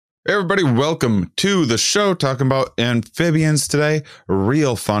Hey everybody, welcome to the show. Talking about amphibians today. A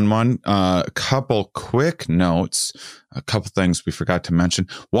real fun one. A couple quick notes. A couple things we forgot to mention.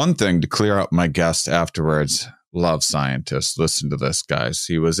 One thing to clear up my guest afterwards. Love scientists. Listen to this, guys.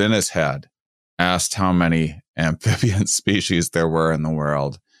 He was in his head, asked how many amphibian species there were in the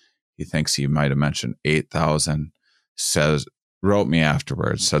world. He thinks he might have mentioned 8,000. Wrote me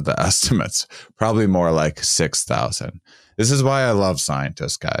afterwards, said the estimates probably more like 6,000. This is why I love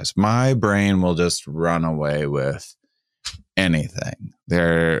scientists, guys. My brain will just run away with anything.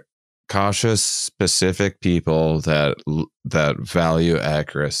 They're cautious, specific people that value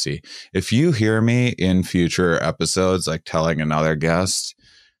accuracy. If you hear me in future episodes, like telling another guest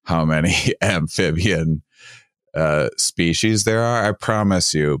how many amphibian species there are, I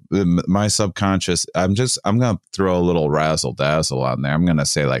promise you, my subconscious, I'm gonna throw a little razzle dazzle on there. I'm gonna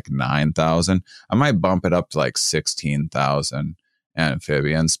say like 9,000. I might bump it up to like 16,000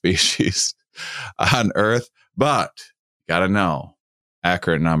 amphibian species on Earth, but gotta know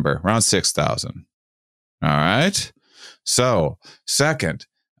accurate number around 6,000. All right. So second,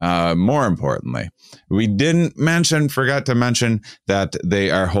 more importantly, we forgot to mention that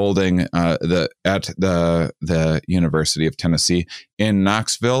they are holding at the University of Tennessee in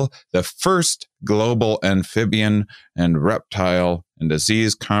Knoxville the first global amphibian and reptile and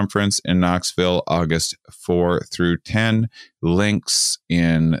disease conference in Knoxville, August 4 through 10. Links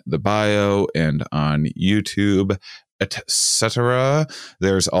in the bio and on YouTube, etc.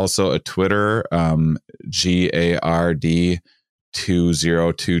 There's also a Twitter, GARD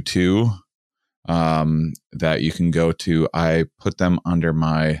 2022 that you can go to. I put them under if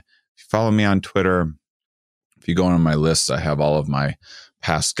you follow me on Twitter, if you go on my list, I have all of my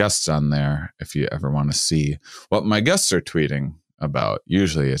past guests on there if you ever want to see what my guests are tweeting about.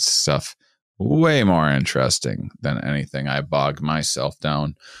 Usually it's stuff way more interesting than anything I bog myself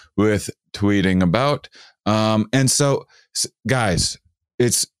down with tweeting about. And so, guys,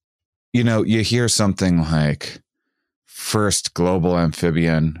 it's, you hear something like first global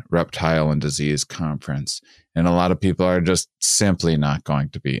amphibian, reptile, and disease conference, and a lot of people are just simply not going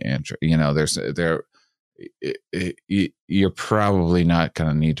to be interested. You're probably not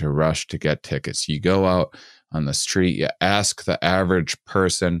going to need to rush to get tickets. You go out on the street, you ask the average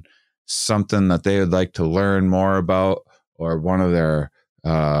person something that they would like to learn more about, or one of their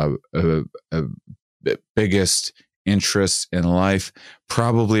biggest interests in life.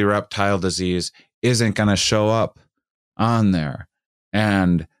 Probably reptile disease isn't going to show up on there.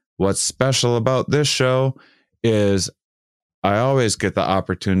 And what's special about this show is I always get the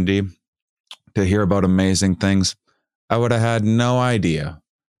opportunity to hear about amazing things I would have had no idea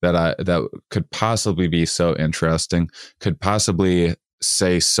that could possibly be so interesting, could possibly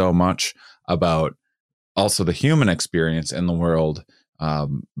say so much about also the human experience in the world,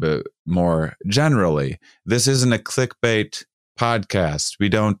 but more generally. This isn't a clickbait podcast.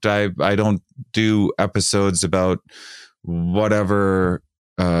 I don't do episodes about whatever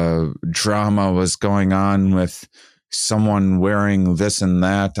drama was going on with someone wearing this and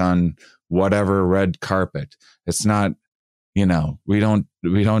that on whatever red carpet. It's not, we don't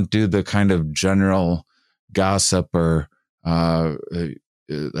do the kind of general gossip or like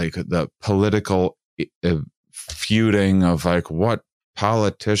the political feuding of like what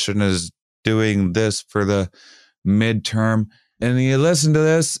politician is doing this for the midterm. And you listen to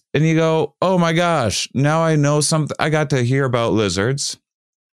this and you go, oh my gosh, now I know something. I got to hear about lizards.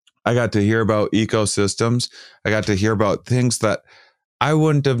 I got to hear about ecosystems. I got to hear about things that I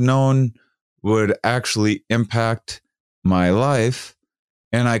wouldn't have known would actually impact my life.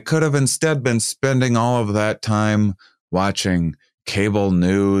 And I could have instead been spending all of that time watching cable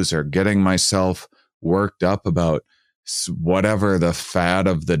news or getting myself worked up about whatever the fad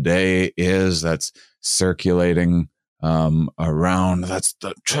of the day is that's circulating around. That's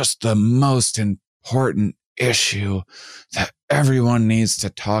just the most important issue that everyone needs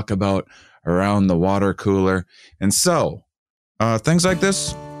to talk about around the water cooler. And so things like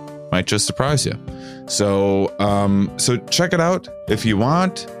this might just surprise you. So check it out if you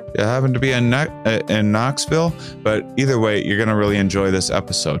want. You happen to be in Knoxville, but either way, you're going to really enjoy this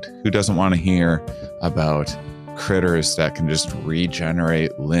episode. Who doesn't want to hear about critters that can just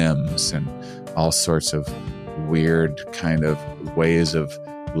regenerate limbs and all sorts of weird kind of ways of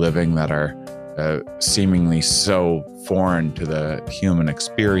living that are seemingly so foreign to the human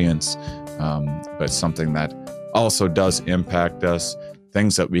experience, but something that also does impact us,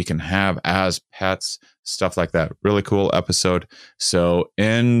 things that we can have as pets, stuff like that. Really cool episode. So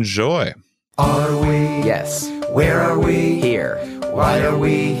enjoy. Are we? Yes. Where are we? Here. Why are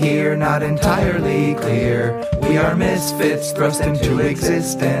we here? Not entirely clear. We are misfits thrust into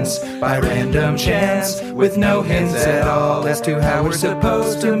existence by random chance, with no hints at all as to how we're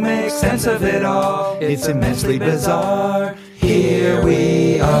supposed to make sense of it all. It's immensely bizarre. Here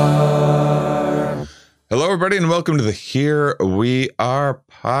we are. Hello, everybody, and welcome to the Here We Are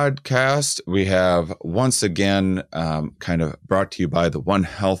podcast. We have once again kind of brought to you by the One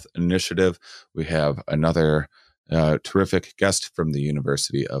Health Initiative. We have another terrific guest from the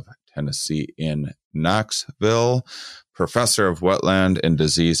University of Tennessee in Knoxville. Professor of Wetland and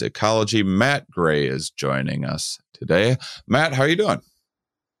Disease Ecology, Matt Gray, is joining us today. Matt, how are you doing?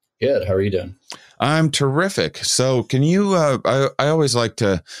 Good. How are you doing? I'm terrific. So can you, I always like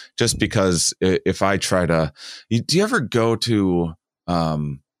to, just because if I try to, do you ever go to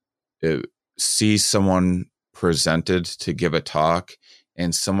see someone presented to give a talk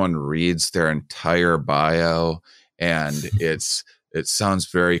and someone reads their entire bio and it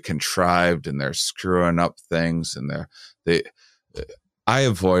sounds very contrived and they're screwing up things and I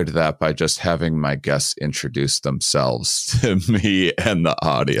avoid that by just having my guests introduce themselves to me and the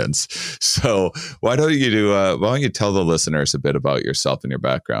audience. So why don't you tell the listeners a bit about yourself and your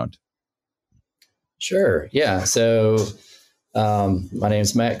background? Sure. Yeah. So my name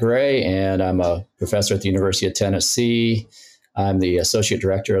is Matt Gray, and I'm a professor at the University of Tennessee. I'm the associate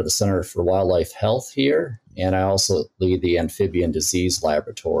director of the Center for Wildlife Health here, and I also lead the Amphibian Disease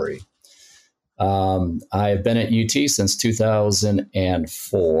Laboratory. I've been at UT since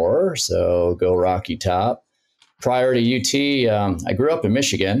 2004, so go Rocky Top. Prior to UT, I grew up in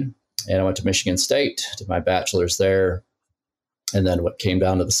Michigan, and I went to Michigan State, did my bachelor's there, and then came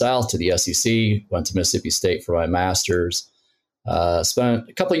down to the South to the SEC, went to Mississippi State for my master's. Spent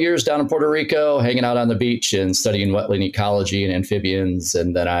a couple of years down in Puerto Rico, hanging out on the beach and studying wetland ecology and amphibians.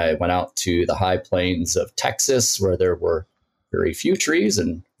 And then I went out to the high plains of Texas, where there were very few trees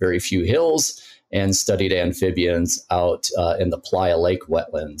and very few hills, and studied amphibians out in the Playa Lake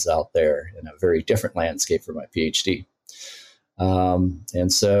wetlands out there in a very different landscape for my PhD.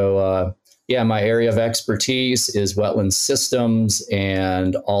 My area of expertise is wetland systems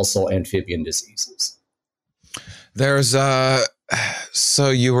and also amphibian diseases. So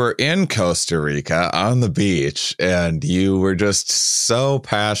you were in Costa Rica on the beach and you were just so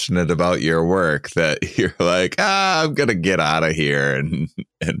passionate about your work that you're like, I'm going to get out of here and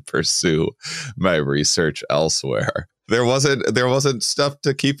pursue my research elsewhere. There wasn't stuff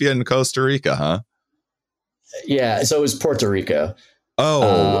to keep you in Costa Rica, huh? Yeah. So it was Puerto Rico.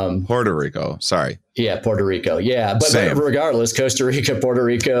 Oh, Puerto Rico. Sorry. Yeah, Puerto Rico. Yeah, but regardless, Costa Rica, Puerto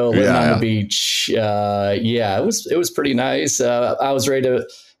Rico, living on the beach. It was pretty nice. I was ready to,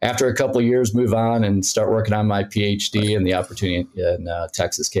 after a couple of years, move on and start working on my PhD, and the opportunity in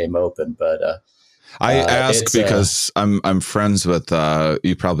Texas came open. But I ask because I'm friends with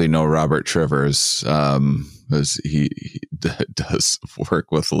you probably know Robert Trivers. As he does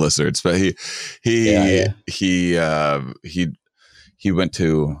work with lizards, but he went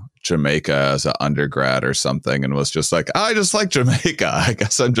to Jamaica as an undergrad or something and was just like, I just like Jamaica. I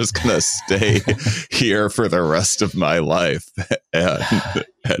guess I'm just going to stay here for the rest of my life.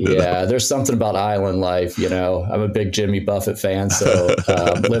 There's something about island life. You know, I'm a big Jimmy Buffett fan, so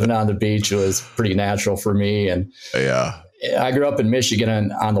living on the beach was pretty natural for me. And I grew up in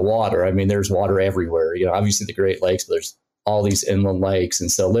Michigan on the water. I mean, there's water everywhere. You know, obviously the Great Lakes, but there's all these inland lakes.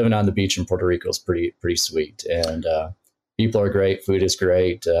 And so living on the beach in Puerto Rico is pretty sweet. And people are great. Food is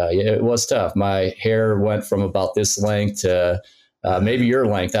great. It was tough. My hair went from about this length to maybe your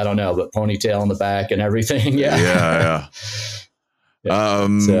length. I don't know, but ponytail in the back and everything. Yeah.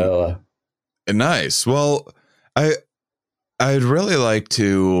 Nice. Well, I'd really like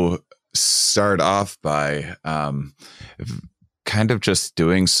to start off by kind of just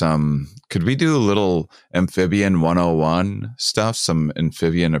doing could we do a little amphibian 101 stuff, some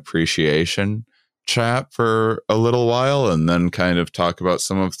amphibian appreciation chat for a little while, and then kind of talk about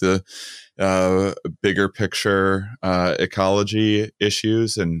some of the bigger picture ecology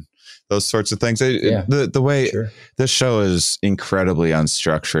issues and those sorts of things. The way this show is incredibly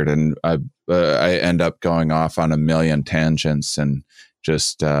unstructured, and I end up going off on a million tangents and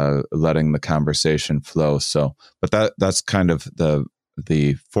just letting the conversation flow. So, but that's kind of the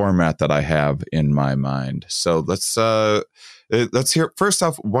format that I have in my mind. So let's hear, first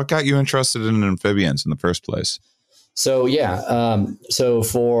off, what got you interested in amphibians in the first place? So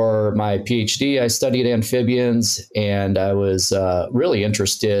for my PhD, I studied amphibians, and I was really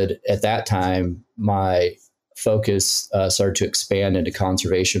interested at that time. My focus started to expand into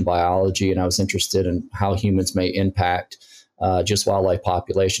conservation biology, and I was interested in how humans may impact just wildlife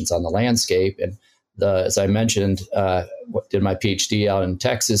populations on the landscape. And as I mentioned, did my PhD out in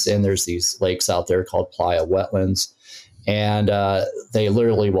Texas, and there's these lakes out there called playa wetlands. And they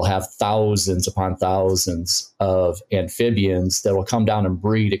literally will have thousands upon thousands of amphibians that will come down and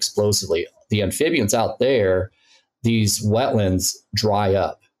breed explosively. The amphibians out there, these wetlands dry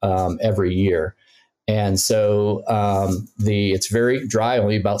up every year. And so it's very dry,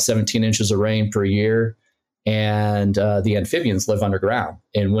 only about 17 inches of rain per year. And the amphibians live underground.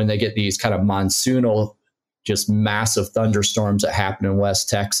 And when they get these kind of monsoonal, just massive thunderstorms that happen in West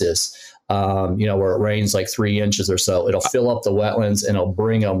Texas, where it rains like 3 inches or so, it'll fill up the wetlands and it'll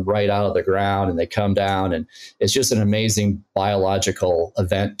bring them right out of the ground, and they come down, and it's just an amazing biological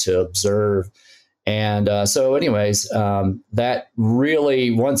event to observe. And so anyways, that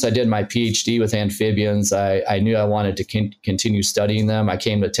really, once I did my PhD with amphibians, I knew I wanted to continue studying them. I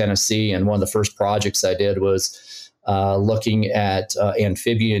came to Tennessee, and one of the first projects I did was looking at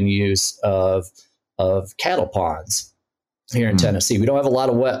amphibian use of cattle ponds here in Tennessee. We don't have a lot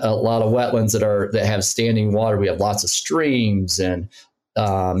of wetlands that have standing water. We have lots of streams and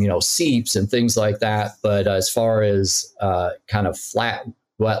seeps and things like that. But as far as kind of flat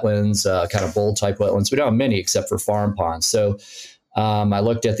wetlands, kind of bowl type wetlands, we don't have many except for farm ponds. So I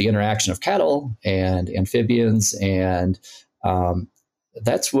looked at the interaction of cattle and amphibians, and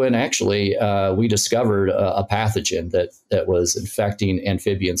that's when actually we discovered a pathogen that was infecting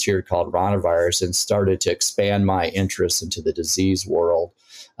amphibians here called ranavirus, and started to expand my interest into the disease world,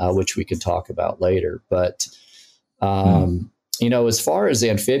 which we can talk about later. But as far as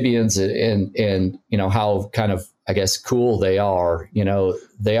amphibians and how kind of, I guess, cool they are,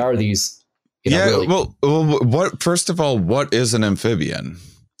 they are these. Really, what? First of all, what is an amphibian?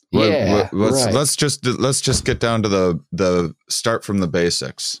 Let's just get down to the start from the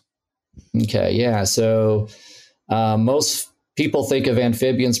basics. Okay, yeah. So most people think of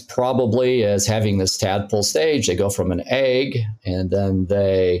amphibians probably as having this tadpole stage. They go from an egg, and then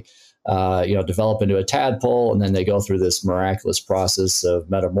they develop into a tadpole, and then they go through this miraculous process of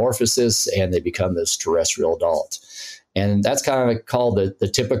metamorphosis, and they become this terrestrial adult. And that's kind of called the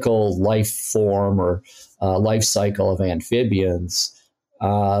typical life form or life cycle of amphibians.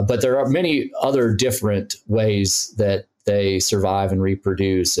 But there are many other different ways that they survive and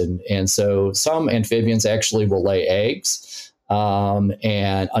reproduce. And so some amphibians actually will lay eggs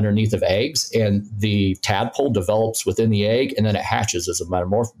and underneath of eggs, and the tadpole develops within the egg, and then it hatches as a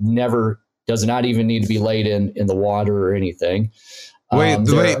metamorph. Does not even need to be laid in the water or anything. Wait,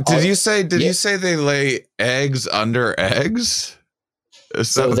 did you say they lay eggs under eggs?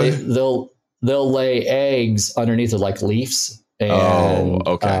 So they'll lay eggs underneath of like leaves and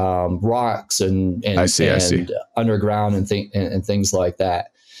rocks and I see. Underground and things like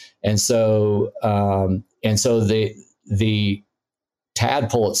that. And so the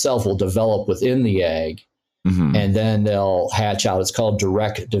tadpole itself will develop within the egg, and then they'll hatch out. It's called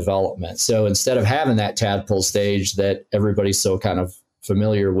direct development. So instead of having that tadpole stage that everybody's so kind of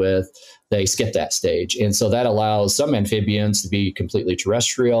familiar with, they skip that stage. And so that allows some amphibians to be completely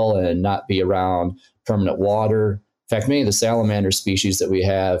terrestrial and not be around permanent water. In fact, many of the salamander species that we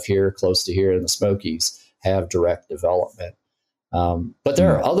have here, close to here in the Smokies, have direct development. But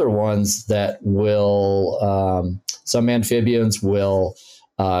there are other ones that will, some amphibians will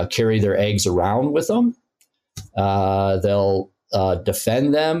carry their eggs around with them. They'll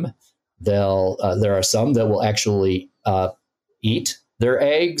defend them. There are some that will actually eat their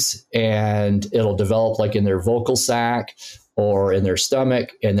eggs, and it'll develop like in their vocal sac or in their stomach,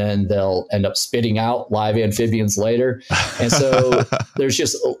 and then they'll end up spitting out live amphibians later. And so there's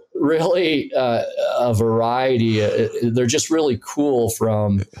just really a variety. They're just really cool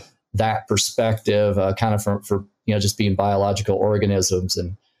from that perspective, kind of for just being biological organisms.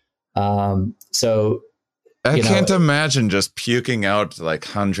 And so I can't imagine just puking out like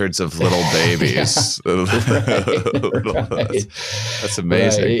hundreds of little babies. Right. That's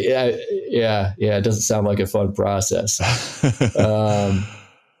amazing. Right. Yeah. It doesn't sound like a fun process.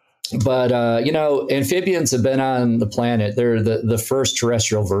 But amphibians have been on the planet. They're the first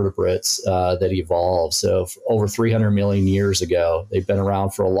terrestrial vertebrates that evolved. So over 300 million years ago, they've been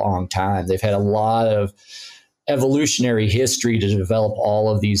around for a long time. They've had a lot of evolutionary history to develop all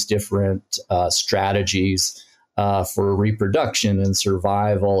of these different strategies for reproduction and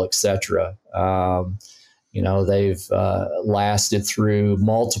survival, etc. They've lasted through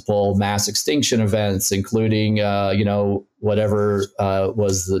multiple mass extinction events, including, whatever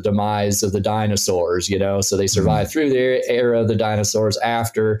was the demise of the dinosaurs, so they survived through the era of the dinosaurs.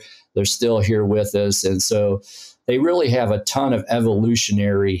 After, they're still here with us. And so they really have a ton of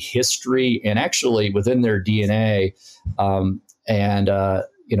evolutionary history, and actually within their DNA.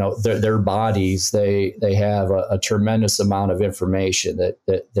 their bodies, they have a tremendous amount of information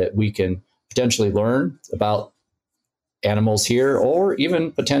that we can potentially learn about animals here, or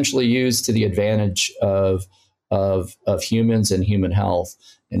even potentially use to the advantage of humans and human health.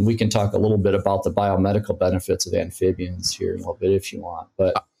 And we can talk a little bit about the biomedical benefits of amphibians here in a little bit if you want.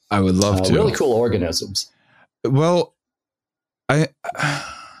 But I would love to. Really cool organisms. Well,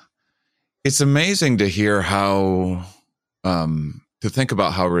 it's amazing to hear how to think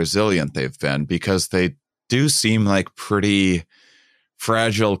about how resilient they've been, because they do seem like pretty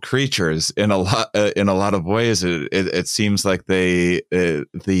fragile creatures in a lot of ways. It seems like the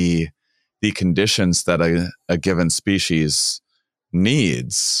conditions that a given species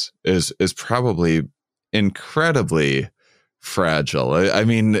needs is probably incredibly fragile. I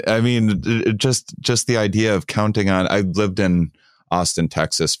mean, just the idea of counting on. I lived in Austin,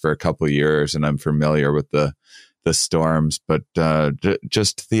 Texas for a couple of years, and I'm familiar with the storms, but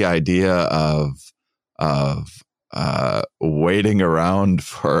just the idea of waiting around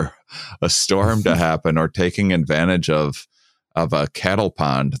for a storm to happen, or taking advantage of a cattle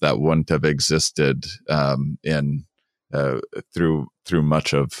pond that wouldn't have existed through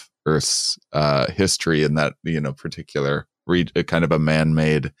much of Earth's history in that particular kind of a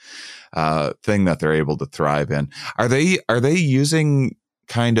man-made thing that they're able to thrive in. Are they using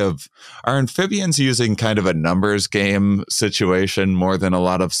are amphibians using kind of a numbers game situation more than a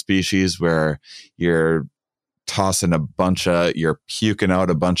lot of species, where you're puking out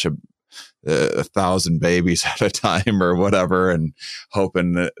a bunch of 1,000 babies at a time or whatever, and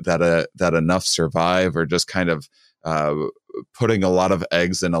hoping that enough survive, or just kind of putting a lot of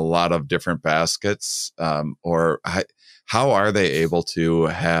eggs in a lot of different baskets? Or how are they able to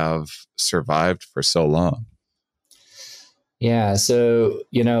have survived for so long? Yeah, so,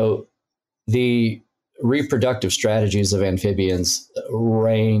 the reproductive strategies of amphibians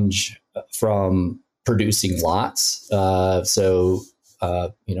range from producing lots.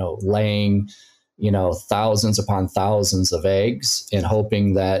 Laying, thousands upon thousands of eggs and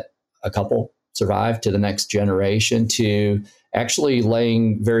hoping that a couple survive to the next generation, to actually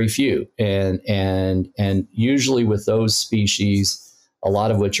laying very few. And usually with those species, a lot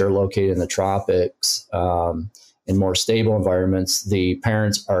of which are located in the tropics, in more stable environments, the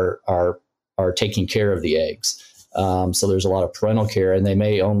parents are taking care of the eggs. So there's a lot of parental care, and they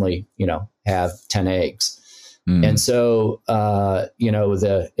may only, have 10 eggs. And so,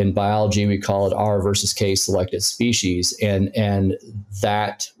 in biology, we call it R versus K selected species. And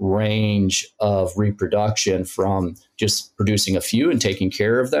that range of reproduction from just producing a few and taking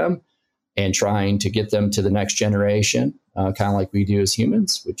care of them and trying to get them to the next generation, kind of like we do as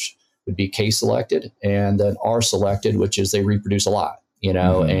humans, which would be K selected, and then R selected, which is they reproduce a lot,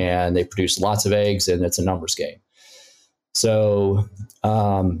 and they produce lots of eggs, and it's a numbers game. So,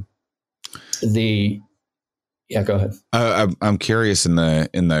 go ahead. I'm curious in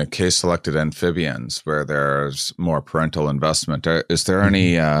the case selected amphibians where there's more parental investment. Is there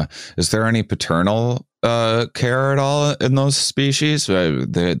any paternal care at all in those species?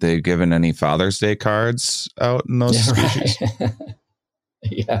 They given any Father's Day cards out in those species? Right.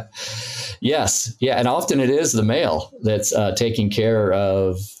 Yeah. Yes. Yeah. And often it is the male that's taking care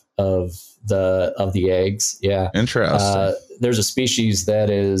of the eggs. Yeah. Interesting. There's a species that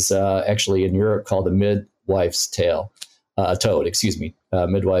is actually in Europe called the midwife's toad,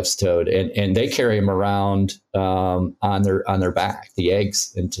 midwife's toad. And they carry them around on their back, the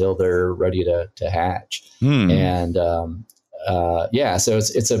eggs, until they're ready to hatch. And so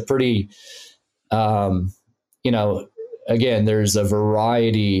it's a pretty, again, there's a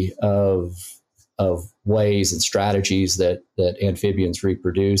variety of ways and strategies that amphibians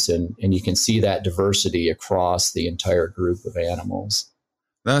reproduce, and you can see that diversity across the entire group of animals.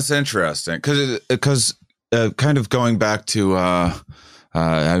 That's interesting, because kind of going back to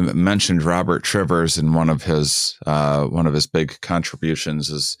I mentioned Robert Trivers, and one of his big contributions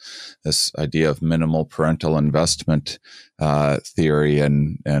is this idea of minimal parental investment theory,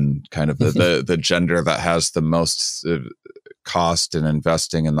 and kind of the gender that has the most cost in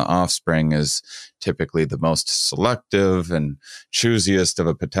investing in the offspring is typically the most selective and choosiest of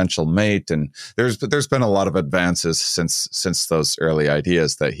a potential mate. And there's been a lot of advances since those early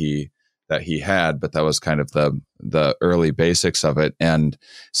ideas that he had, but that was kind of the early basics of it. And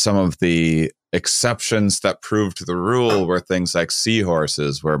some of the exceptions that proved the rule were things like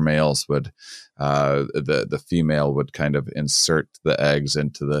seahorses, where males would the female would kind of insert the eggs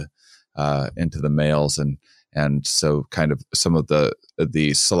into the males, and so kind of some of the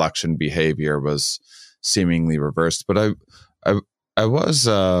selection behavior was seemingly reversed. But I was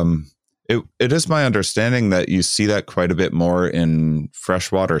it is my understanding that you see that quite a bit more in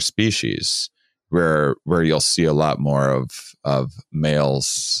freshwater species, where you'll see a lot more of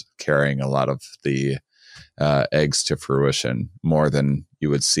males carrying a lot of the eggs to fruition, more than you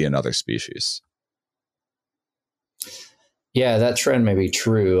would see in other species. Yeah, that trend may be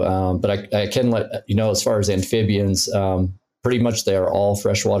true, but I can let you know, as far as amphibians, pretty much they are all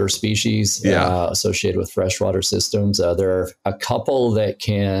freshwater species associated with freshwater systems. There are a couple that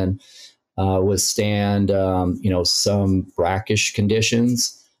can withstand, some brackish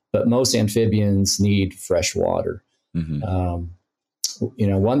conditions, but most amphibians need fresh water.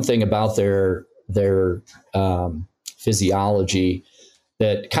 Mm-hmm. One thing about their physiology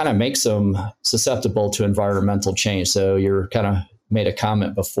that kind of makes them susceptible to environmental change. So you're kind of made a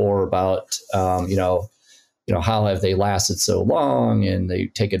comment before about, how have they lasted so long and they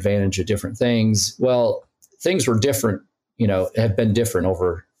take advantage of different things. Well, things were different, have been different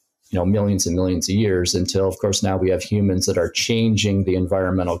over, millions and millions of years, until, of course, now we have humans that are changing the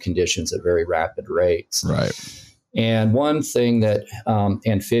environmental conditions at very rapid rates. Right. And one thing that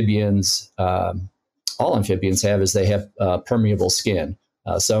amphibians, all amphibians have, is they have permeable skin.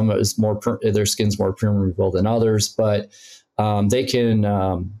 Some is their skin's more permeable than others, but they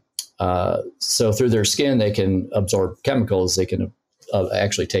can, so through their skin, they can absorb chemicals. They can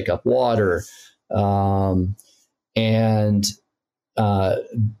actually take up water.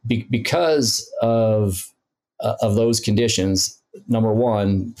 Because of those conditions, number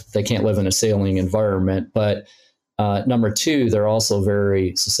one, they can't live in a saline environment, but number two, they're also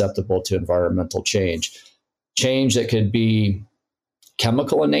very susceptible to environmental change that could be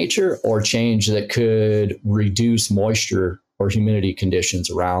chemical in nature, or change that could reduce moisture or humidity conditions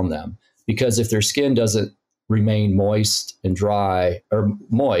around them. Because if their skin doesn't remain moist and dry, or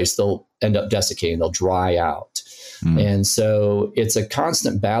moist, they'll end up desiccating, they'll dry out. And so it's a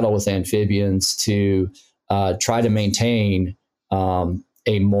constant battle with amphibians to try to maintain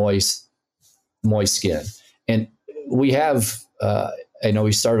a moist skin. And we have, I know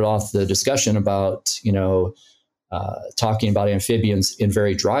we started off the discussion about, talking about amphibians in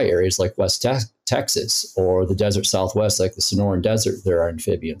very dry areas like West Texas or the desert Southwest, like the Sonoran Desert. There are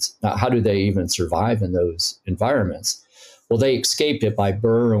amphibians. Now, how do they even survive in those environments? Well, they escape it by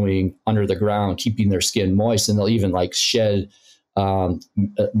burrowing under the ground, keeping their skin moist, and they'll even shed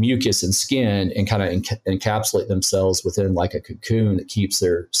mucus and skin and kind of encapsulate themselves within like a cocoon that keeps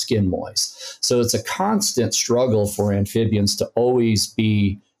their skin moist. So it's a constant struggle for amphibians to always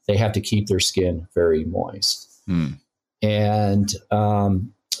be, they have to keep their skin very moist. And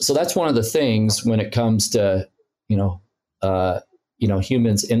so that's one of the things when it comes to,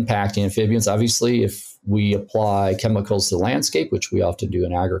 humans impacting amphibians. Obviously, if we apply chemicals to the landscape, which we often do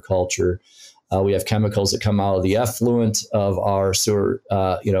in agriculture, we have chemicals that come out of the effluent of our sewer,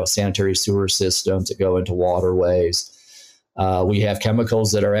 sanitary sewer systems that go into waterways. We have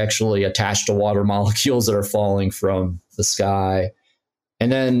chemicals that are actually attached to water molecules that are falling from the sky.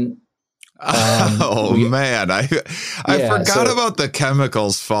 And then man, I forgot about the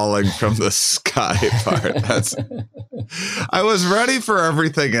chemicals falling from the sky part. I was ready for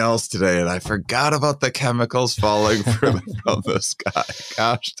everything else today, and I forgot about the chemicals falling from the sky.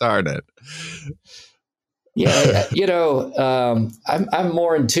 Gosh darn it. Yeah, I'm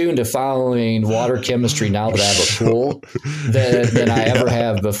more in tune to following water chemistry now that I have a pool than I ever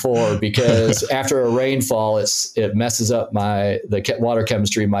have before, because after a rainfall, it messes up the water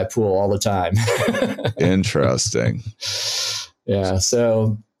chemistry in my pool all the time. Interesting. Yeah.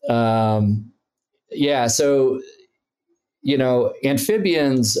 So,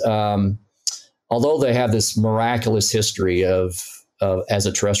 amphibians, although they have this miraculous history of as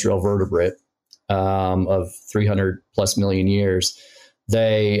a terrestrial vertebrate, of 300 plus million years,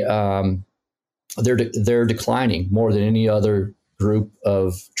 they're declining more than any other group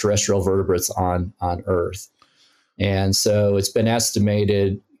of terrestrial vertebrates on Earth. And so it's been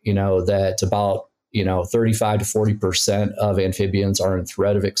estimated, that about 35 to 40% of amphibians are in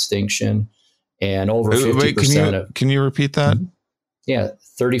threat of extinction, and over 50% can you repeat that? Yeah,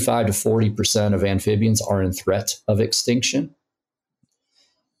 35 to 40% of amphibians are in threat of extinction.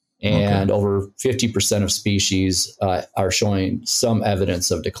 And over 50% of species are showing some evidence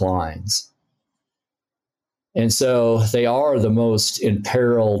of declines. And so they are the most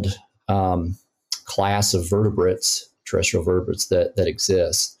imperiled class of vertebrates, terrestrial vertebrates that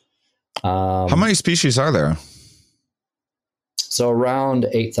exist. How many species are there? So around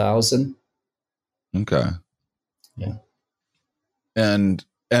 8,000. Okay. Yeah. And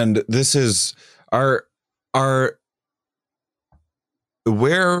this is how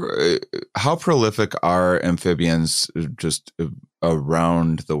prolific are amphibians just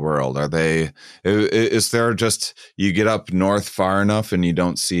around the world? Are they, is there just, you get up north far enough and you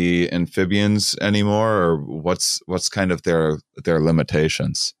don't see amphibians anymore, or what's kind of their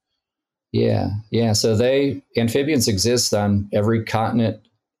limitations? Yeah. So amphibians exist on every continent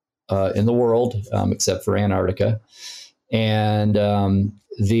in the world, except for Antarctica. And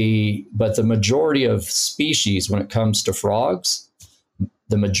but the majority of species, when it comes to frogs,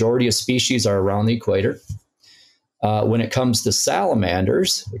 the majority of species are around the equator. When it comes to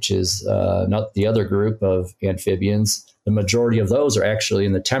salamanders, which is not the other group of amphibians, the majority of those are actually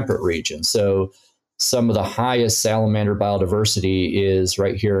in the temperate region. So some of the highest salamander biodiversity is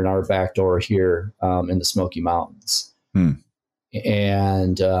right here in our back door here in the Smoky Mountains.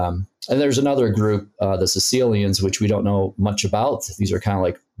 And there's another group, the Caecilians, which we don't know much about. These are kind of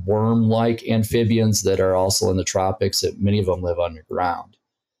like worm-like amphibians that are also in the tropics. That many of them live underground.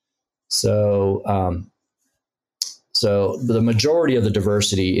 So the majority of the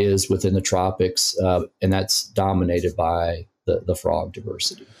diversity is within the tropics, and that's dominated by the frog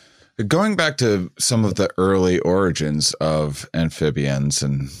diversity. Going back to some of the early origins of amphibians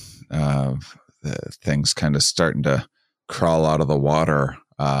and things kind of starting to crawl out of the water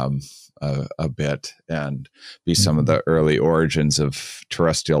a bit and be some of the early origins of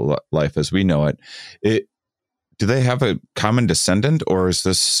terrestrial life as we know it. Do they have a common descendant, or is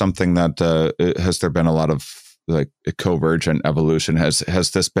this something that has there been a lot of like a convergent evolution? Has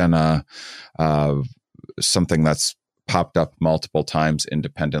this been something that's popped up multiple times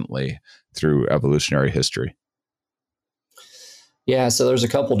independently through evolutionary history? Yeah, so there's a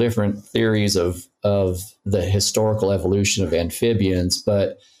couple different theories of the historical evolution of amphibians,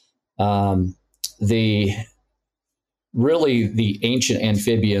 but the ancient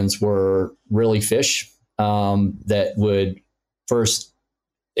amphibians were really fish that would first,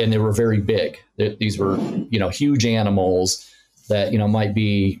 and they were very big. These were, huge animals that, might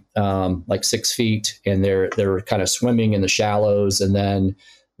be like 6 feet, and they're kind of swimming in the shallows. And then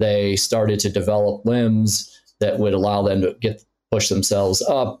they started to develop limbs that would allow them to push themselves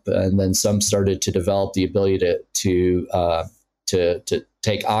up. And then some started to develop the ability to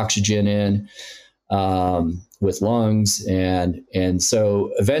take oxygen in with lungs. And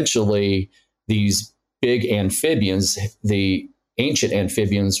so eventually these big amphibians, the ancient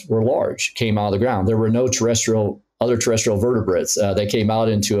amphibians, were large, came out of the ground. There were no other terrestrial vertebrates. They came out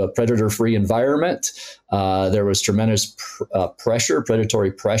into a predator-free environment. There was tremendous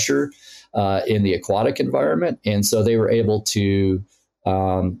predatory pressure in the aquatic environment. And so they were able to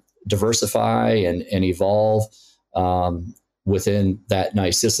diversify and evolve within that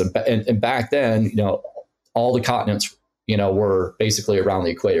nice system. And back then, all the continents, were basically around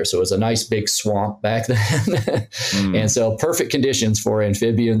the equator. So it was a nice big swamp back then. And so perfect conditions for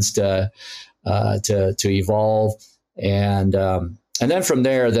amphibians to evolve. And then from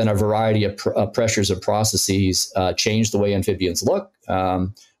there, a variety of pressures and processes changed the way amphibians look.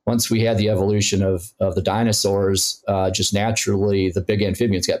 Once we had the evolution of the dinosaurs, just naturally, the big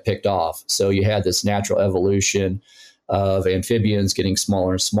amphibians got picked off. So you had this natural evolution of amphibians getting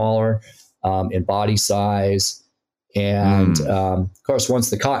smaller and smaller in body size. And of course, once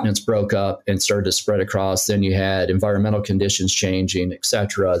the continents broke up and started to spread across, then you had environmental conditions changing, et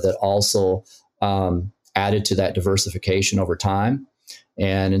cetera, that also added to that diversification over time.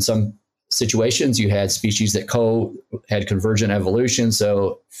 And in some situations, you had species that had convergent evolution.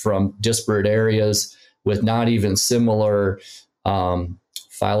 So from disparate areas with not even similar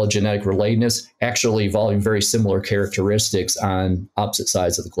phylogenetic relatedness, actually evolving very similar characteristics on opposite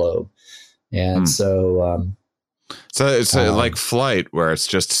sides of the globe. And so it's like flight, where it's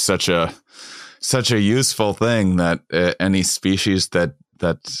just such a useful thing that any species that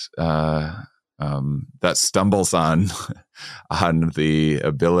stumbles on the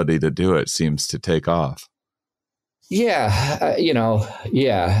ability to do it seems to take off. Yeah, I mean,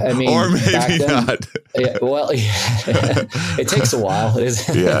 or maybe then, not. It takes a while.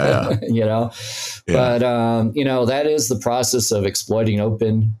 Yeah. But that is the process of exploiting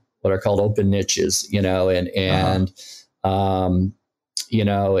what are called open niches. If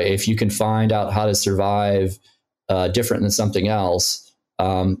you can find out how to survive different than something else,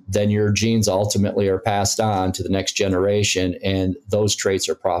 then your genes ultimately are passed on to the next generation, and those traits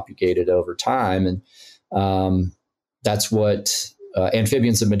are propagated over time. And that's what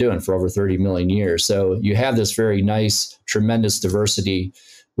amphibians have been doing for over 30 million years. So you have this very nice, tremendous diversity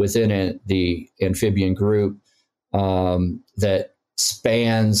within the amphibian group that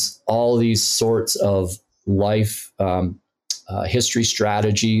spans all these sorts of life history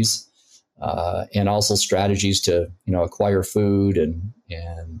strategies and also strategies to acquire food and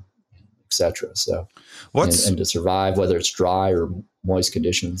et etc. So, What's and to survive, whether it's dry or moist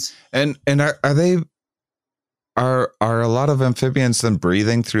conditions. and are a lot of amphibians then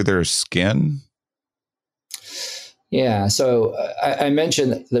breathing through their skin? Yeah, so I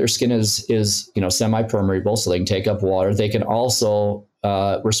mentioned that their skin is semi-permeable, so they can take up water. They can also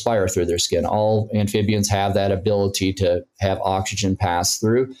respire through their skin. All amphibians have that ability to have oxygen pass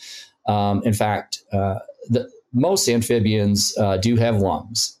through. In fact, most amphibians do have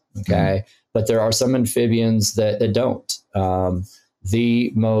lungs. Okay, but there are some amphibians that don't.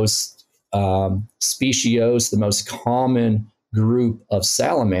 The most speciose, the most common group of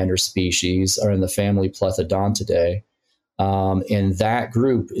salamander species are in the family Plethodontidae. And that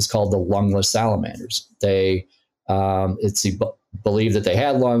group is called the lungless salamanders. It's believed that they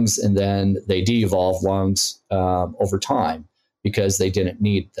had lungs and then they de-evolved lungs over time because they didn't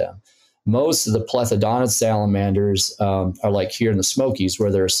need them. Most of the plethodontid salamanders are like here in the Smokies,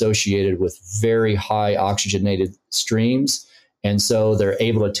 where they're associated with very high oxygenated streams. And so they're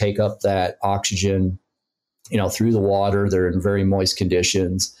able to take up that oxygen, through the water. They're in very moist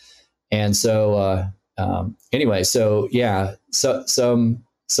conditions. And so,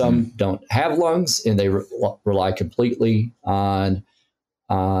 some don't have lungs, and they rely completely on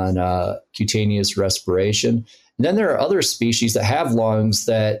cutaneous respiration. And then there are other species that have lungs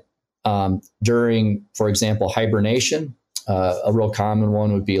that during, for example, hibernation, a real common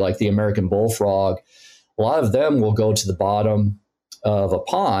one would be like the American bullfrog. A lot of them will go to the bottom of a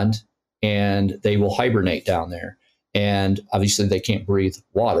pond and they will hibernate down there. And obviously they can't breathe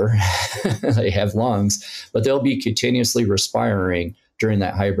water. They have lungs, but they'll be continuously respiring during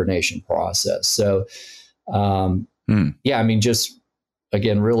that hibernation process. So, just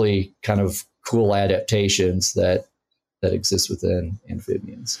again, really kind of cool adaptations that exist within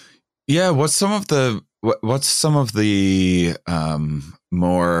amphibians. Yeah. What's some of the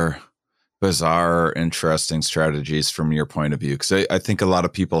more bizarre, interesting strategies from your point of view? Because I think a lot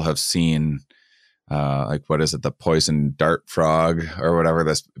of people have seen, what is it, the poison dart frog or whatever,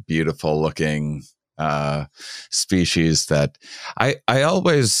 this beautiful looking species that I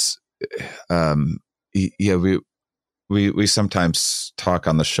always, we sometimes talk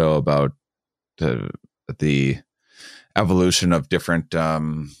on the show about the evolution of different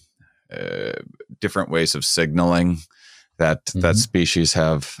ways of signaling that species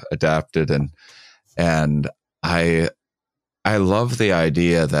have adapted, and I love the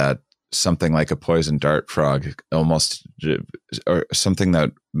idea that something like a poison dart frog, almost, or something that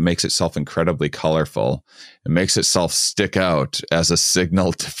makes itself incredibly colorful, it makes itself stick out as a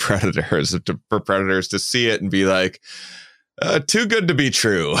signal to predators, for predators to see it and be like, too good to be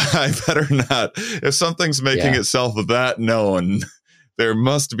true. I better not. If something's making itself that known, there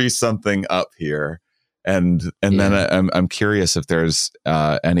must be something up here. And then I'm curious if there's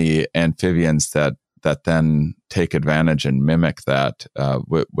any amphibians that then take advantage and mimic that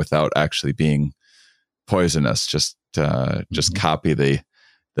without actually being poisonous. Just copy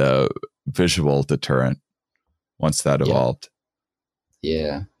the visual deterrent once that evolved.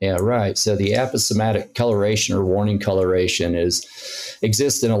 Yeah, right. So the aposematic coloration or warning coloration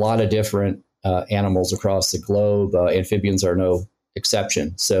exists in a lot of different animals across the globe. Amphibians are no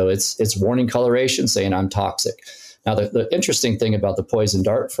exception. So it's warning coloration saying I'm toxic. Now, the interesting thing about the poison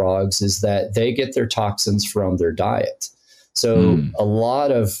dart frogs is that they get their toxins from their diet. So a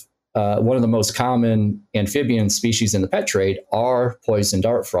lot of one of the most common amphibian species in the pet trade are poison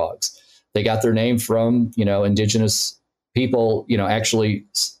dart frogs. They got their name from, indigenous people, actually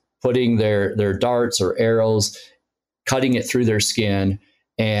putting their darts or arrows, cutting it through their skin.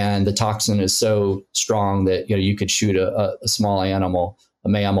 And the toxin is so strong that, you could shoot a small animal, a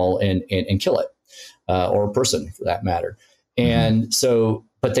mammal, and kill it, or a person for that matter. And so,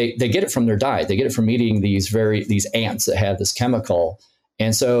 but they get it from their diet. They get it from eating these ants that have this chemical.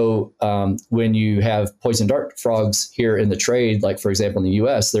 And so when you have poison dart frogs here in the trade, like for example, in the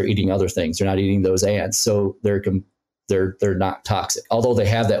US, they're eating other things. They're not eating those ants. So they're not toxic, although they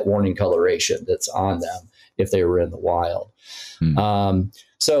have that warning coloration that's on them if they were in the wild.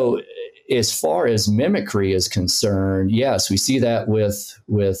 So as far as mimicry is concerned, yes, we see that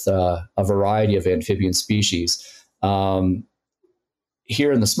with a variety of amphibian species.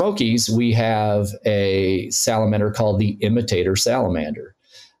 Here in the Smokies, we have a salamander called the imitator salamander.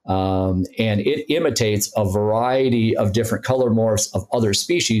 And it imitates a variety of different color morphs of other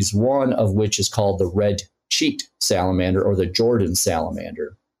species, one of which is called the red-cheeked salamander or the Jordan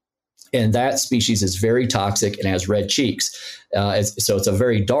salamander. And that species is very toxic and has red cheeks. So it's a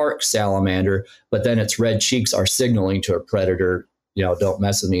very dark salamander, but then its red cheeks are signaling to a predator, don't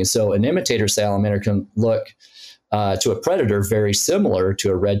mess with me. So an imitator salamander can look to a predator very similar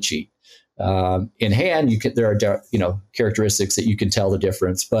to a red cheek. In hand, there are characteristics that you can tell the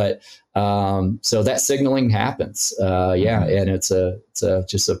difference, but so that signaling happens, and it's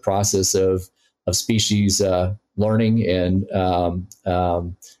just a process of species learning and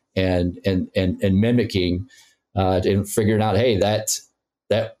mimicking and figuring out, hey, that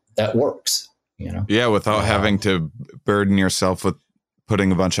works, Yeah, without having to burden yourself with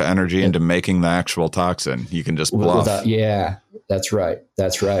putting a bunch of energy into making the actual toxin. You can just bluff. That's right.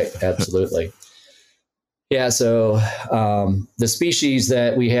 Absolutely. Yeah. So the species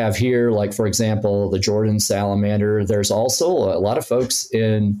that we have here, like, for example, the Jordan salamander, there's also a lot of folks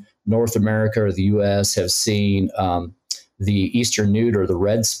in North America or the U.S. have seen the eastern newt or the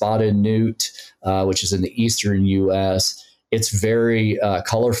red spotted newt, which is in the eastern U.S. It's very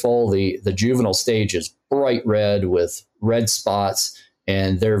colorful. The juvenile stage is bright red with red spots,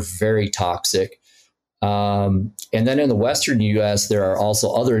 and they're very toxic. And then in the western U.S., there are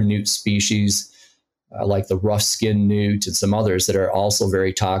also other newt species like the rough skin newt and some others that are also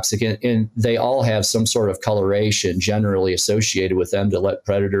very toxic. And they all have some sort of coloration generally associated with them to let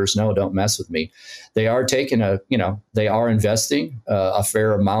predators know, don't mess with me. They are they are investing a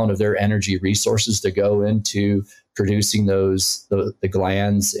fair amount of their energy resources to go into producing the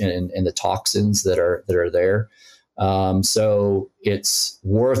glands and the toxins that are there. So it's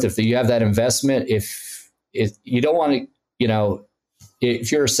worth, if you have that investment, if you don't want to,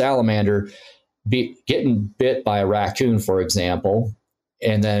 if you're a salamander, getting bit by a raccoon, for example,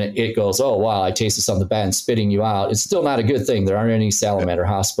 and then it goes, oh, wow, I tasted something bad, and spitting you out. It's still not a good thing. There aren't any salamander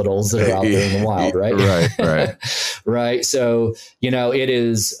hospitals that are out there in the wild, right? Right. Right. So, it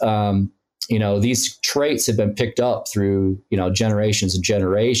is, these traits have been picked up through, generations and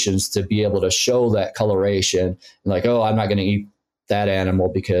generations to be able to show that coloration, and like, oh, I'm not going to eat that animal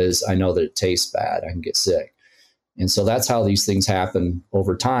because I know that it tastes bad. I can get sick. And so that's how these things happen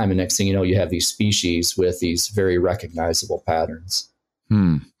over time. And next thing you know, you have these species with these very recognizable patterns.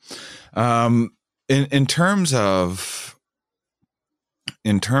 In terms of,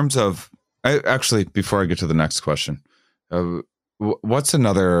 actually, before I get to the next question, what's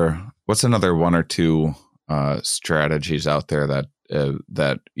another one or two strategies out there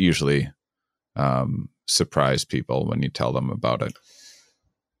that usually surprise people when you tell them about it?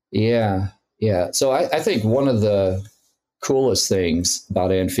 Yeah. So I think one of the coolest things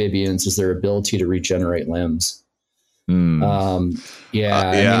about amphibians is their ability to regenerate limbs. I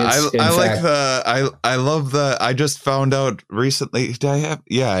just found out recently.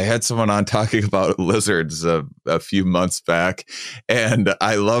 I had someone on talking about lizards a few months back, and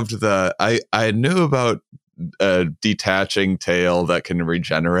I loved I knew about a detaching tail that can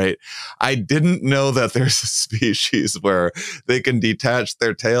regenerate. I didn't know that there's a species where they can detach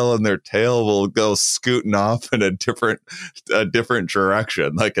their tail and their tail will go scooting off in a different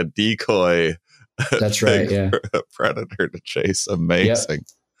direction, like a decoy. That's right. Yeah. For a predator to chase. Amazing.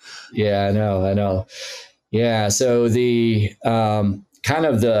 Yep. Yeah, I know. Yeah. So the and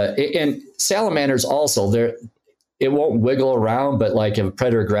salamanders also, it won't wiggle around, but like if a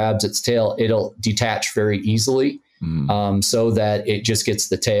predator grabs its tail, it'll detach very easily, so that it just gets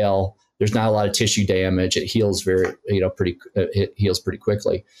the tail. There's not a lot of tissue damage. It heals it heals pretty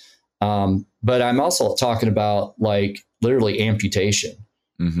quickly. But I'm also talking about like literally amputation,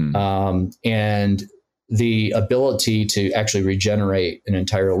 and the ability to actually regenerate an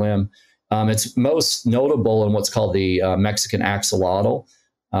entire limb. It's most notable in what's called the Mexican axolotl,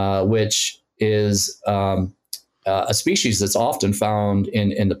 which is a species that's often found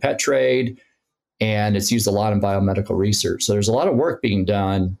in the pet trade, and it's used a lot in biomedical research. So there's a lot of work being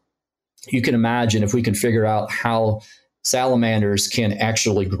done. You can imagine if we can figure out how salamanders can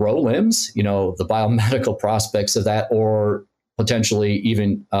actually grow limbs, the biomedical prospects of that, or potentially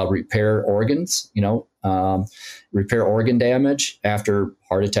even repair organs, repair organ damage after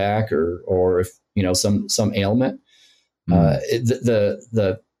heart attack or if, some ailment. It's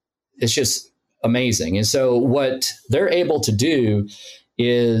just amazing. And so what they're able to do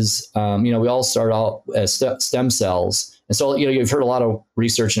is, we all start out as stem cells. And so, you've heard a lot of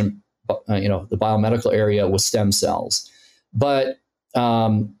research in, the biomedical area with stem cells, but,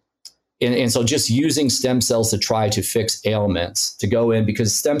 and so just using stem cells to try to fix ailments to go in,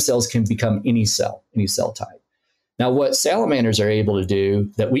 because stem cells can become any cell type. Now, what salamanders are able to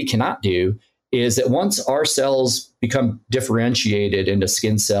do that we cannot do is that once our cells become differentiated into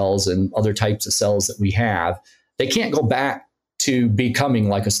skin cells and other types of cells that we have, they can't go back to becoming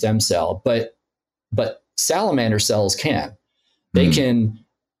like a stem cell, but salamander cells can. They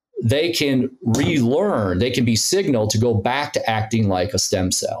can relearn, they can be signaled to go back to acting like a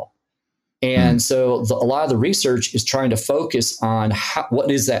stem cell. And so a lot of the research is trying to focus on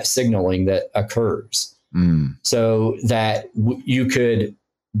what is that signaling that occurs, so that you could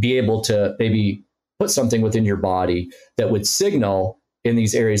be able to maybe put something within your body that would signal in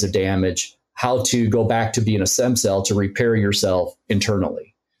these areas of damage how to go back to being a stem cell to repair yourself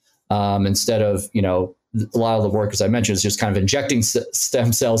internally, instead of, a lot of the work, as I mentioned, is just kind of injecting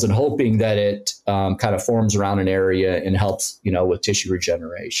stem cells and hoping that it kind of forms around an area and helps, with tissue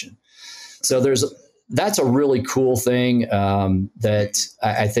regeneration. So that's a really cool thing that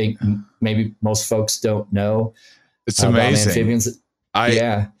I think maybe most folks don't know. It's amazing. Amphibians. I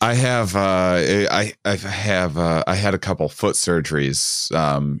had a couple foot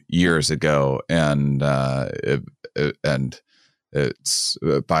surgeries years ago, and it's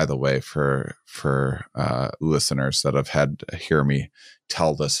by the way, for listeners that have had to hear me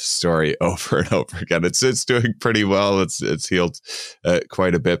tell this story over and over again, it's doing pretty well. It's healed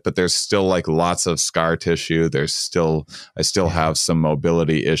quite a bit, but there's still like lots of scar tissue. I still have some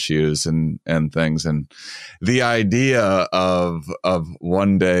mobility issues and things. And the idea of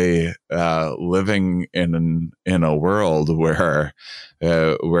one day living in a world where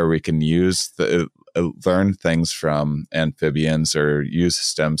we can learn things from amphibians or use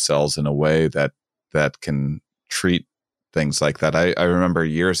stem cells in a way that can treat things like that. I remember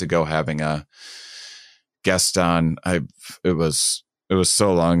years ago having a guest on. It was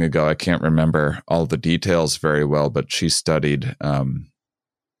so long ago, I can't remember all the details very well, but she studied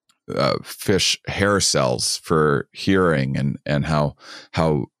fish hair cells for hearing, and how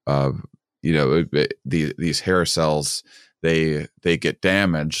these hair cells, they get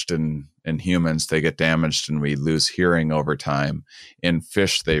damaged, and in humans they get damaged and we lose hearing over time. In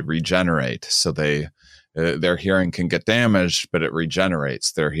fish, they regenerate, so their hearing can get damaged, but it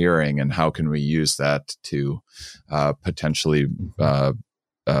regenerates their hearing. And how can we use that to potentially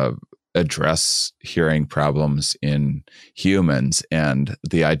address hearing problems in humans? And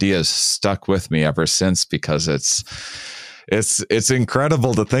the idea has stuck with me ever since, because it's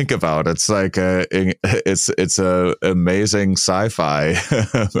incredible to think about. It's like it's a amazing sci-fi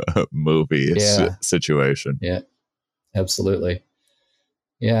movie situation. Yeah, absolutely.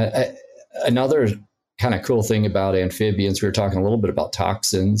 Yeah, another kind of cool thing about amphibians, we were talking a little bit about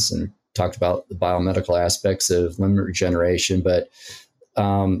toxins and talked about the biomedical aspects of limb regeneration, but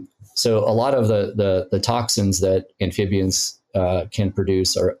so a lot of the toxins that amphibians can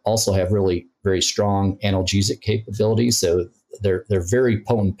produce also have really very strong analgesic capabilities. So they're very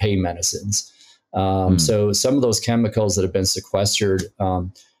potent pain medicines. So some of those chemicals that have been sequestered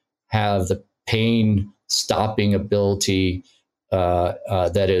have the pain stopping ability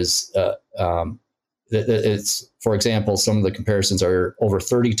that is it's, for example, some of the comparisons are over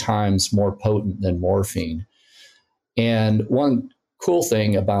 30 times more potent than morphine. And one cool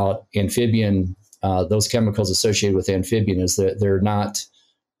thing about amphibian, those chemicals associated with amphibian, is that they're not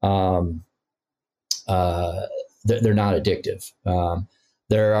addictive.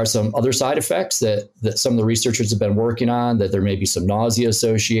 There are some other side effects that some of the researchers have been working on, that there may be some nausea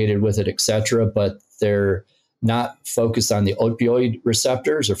associated with it, et cetera, but they're not focused on the opioid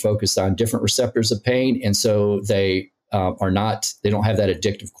receptors, or focused on different receptors of pain. And so they don't have that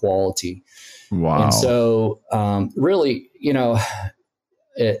addictive quality. Wow. And so really,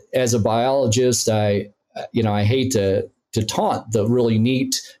 as a biologist, I hate to taunt the really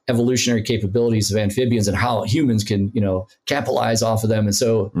neat evolutionary capabilities of amphibians and how humans can, capitalize off of them. And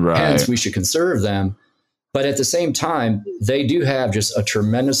so hence we should conserve them. But at the same time, they do have just a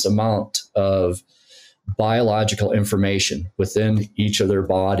tremendous amount of biological information within each of their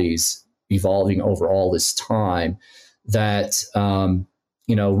bodies, evolving over all this time, that,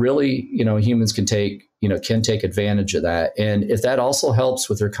 really, humans can take advantage of that. And if that also helps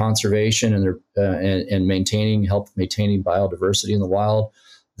with their conservation and their maintaining biodiversity in the wild,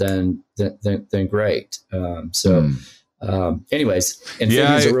 then great. Anyways,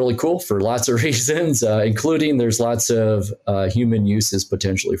 amphibians are really cool for lots of reasons, including there's lots of human uses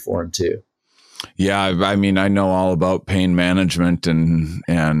potentially for them too. Yeah, I mean, I know all about pain management and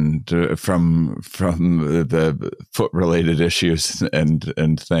from the foot related issues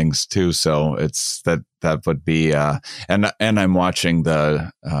and things too. So it's that would be and I'm watching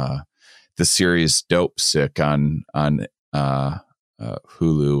the series Dope Sick on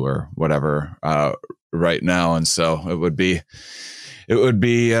Hulu or whatever right now, and so it would be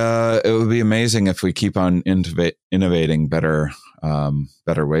amazing if we keep on innovating better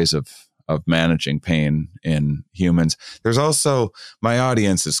ways of managing pain in humans. There's also, my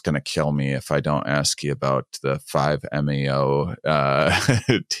audience is going to kill me if I don't ask you about the 5-MeO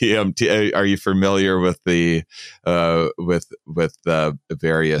DMT. Are you familiar with the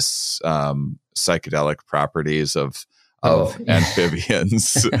various psychedelic properties of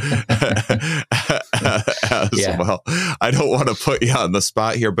amphibians as well? I don't want to put you on the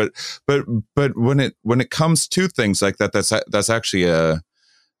spot here, but when it comes to things like that, that's actually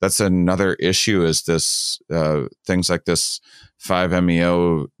that's another issue, is this things like this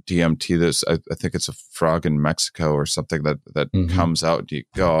 5-MeO DMT. This I think it's a frog in Mexico or something that comes out. You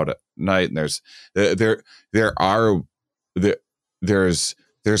go out at night, and there's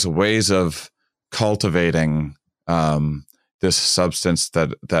ways of cultivating this substance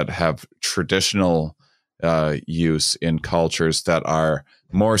that have traditional use in cultures that are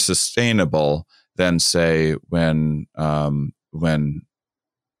more sustainable than, say, when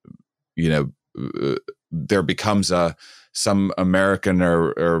there becomes some American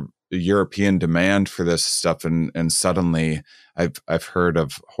or European demand for this stuff, and suddenly I've heard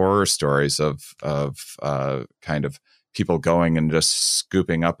of horror stories of kind of people going and just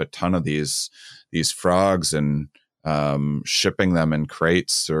scooping up a ton of these frogs and shipping them in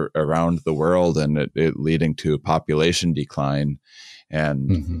crates around the world, and it leading to population decline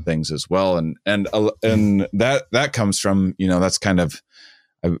and things as well. And that comes from, that's kind of,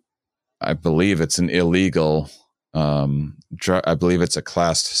 I believe it's an illegal drug. I believe it's a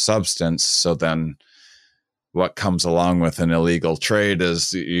classed substance. So then what comes along with an illegal trade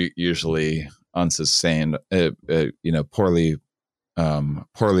is usually unsustained, poorly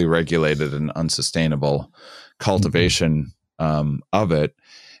regulated and unsustainable cultivation of it.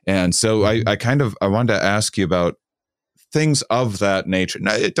 And so I wanted to ask you about things of that nature.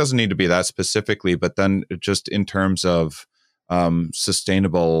 Now, it doesn't need to be that specifically, but then just in terms of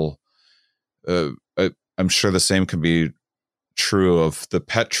sustainable, I'm sure the same can be true of the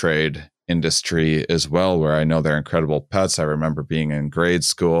pet trade industry as well, where I know they're incredible pets. I remember being in grade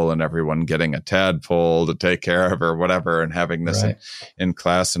school and everyone getting a tadpole to take care of or whatever, and having this in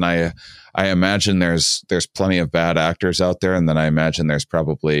class. And I imagine there's plenty of bad actors out there, and then I imagine there's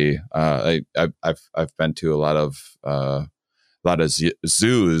probably I've been to a lot of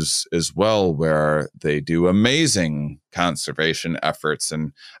zoos as well, where they do amazing conservation efforts,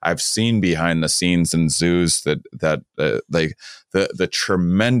 and I've seen behind the scenes in zoos that the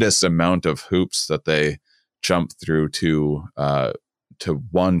tremendous amount of hoops that they jump through to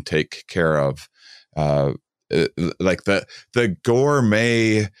take care of like the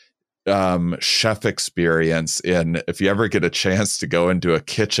gourmet chef experience. In, if you ever get a chance to go into a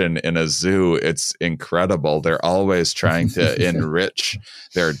kitchen in a zoo, it's incredible. They're always trying to enrich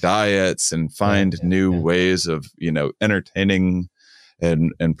their diets and find new ways of entertaining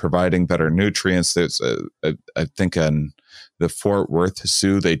and providing better nutrients. There's I think on the Fort Worth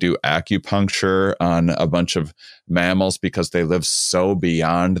Zoo, they do acupuncture on a bunch of mammals because they live so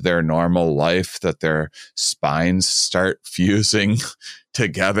beyond their normal life that their spines start fusing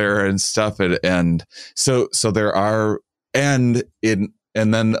together and stuff. And so there are, and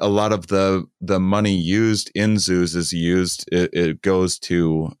then a lot of the money used in zoos is used, it goes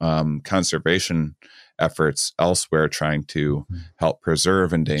to conservation efforts elsewhere, trying to help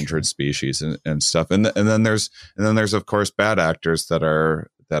preserve endangered species and stuff. And then there's of course bad actors that are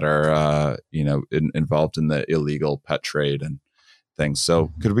involved in the illegal pet trade and things.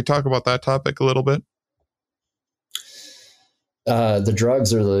 So could we talk about that topic a little bit? The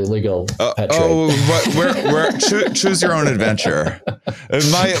drugs or the illegal pet trade? Choose your own adventure.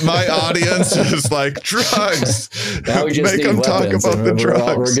 And my audience is like, drugs. Now we just make them talk about the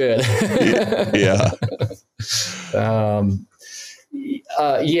drugs. We're good. Yeah.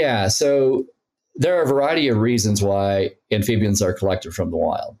 So there are a variety of reasons why amphibians are collected from the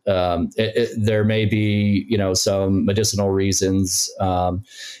wild. There may be, some medicinal reasons, and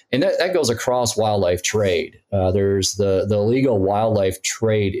that goes across wildlife trade. There's the illegal wildlife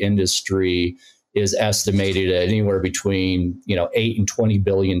trade industry is estimated at anywhere between $8 and $20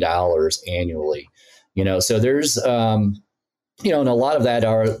 billion annually. So there's and a lot of that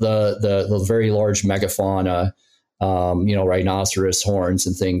are the very large megafauna. Rhinoceros horns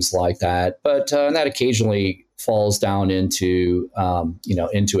and things like that. But and that occasionally falls down into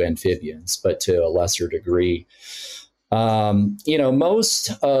amphibians, but to a lesser degree.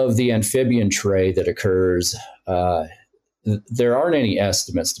 Most of the amphibian trade that occurs, there aren't any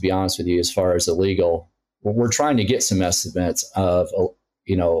estimates, to be honest with you, as far as illegal. We're trying to get some estimates of,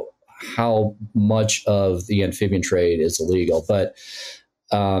 how much of the amphibian trade is illegal. But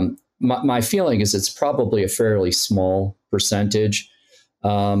my feeling is it's probably a fairly small percentage.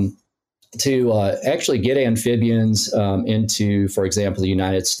 actually get amphibians into, for example, the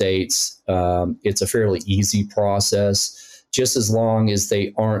United States, it's a fairly easy process, just as long as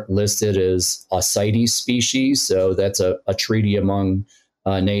they aren't listed as a CITES species. So that's a treaty among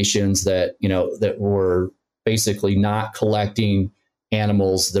nations that, that were basically not collecting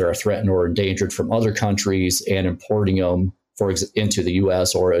animals that are threatened or endangered from other countries and importing them into the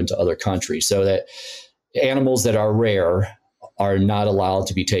U.S. or into other countries, so that animals that are rare are not allowed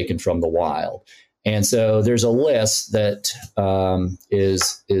to be taken from the wild. And so there's a list that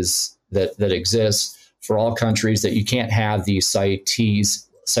that exists for all countries that you can't have these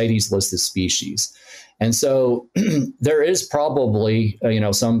CITES listed species. And so there is probably,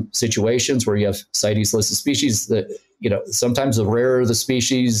 some situations where you have CITES listed species that, sometimes the rarer the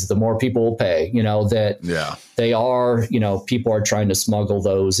species, the more people will pay, they are, people are trying to smuggle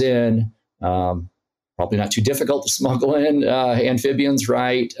those in. Probably not too difficult to smuggle in amphibians,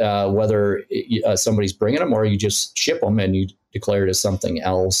 right? Whether somebody's bringing them or you just ship them and you declare it as something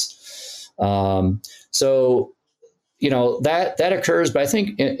else. So that occurs, but I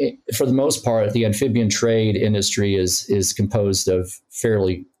think for the most part, the amphibian trade industry is composed of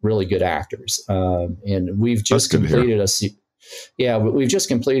really good actors, and we've just completed we've just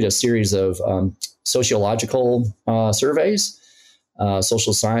completed a series of sociological surveys.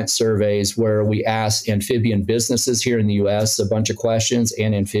 Social science surveys where we ask amphibian businesses here in the U.S. a bunch of questions,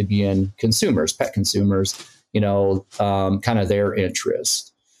 and amphibian consumers, pet consumers, kind of their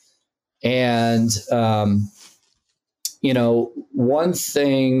interest. And, one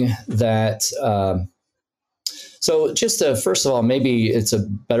thing that, so just first of all, maybe it's a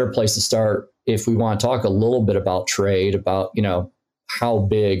better place to start if we want to talk a little bit about trade, about, how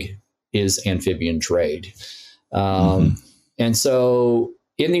big is amphibian trade? And so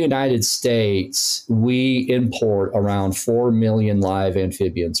in the United States, we import around 4 million live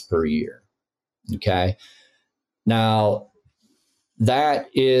amphibians per year. Okay. Now, that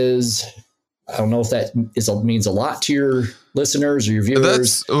is, I don't know if that means a lot to your listeners or your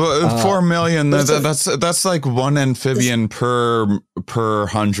viewers. That's 4 million. That's like one amphibian per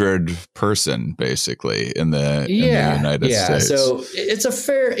 100 person, basically, in the United States. So it's a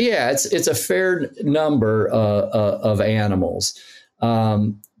fair, it's a fair number of animals.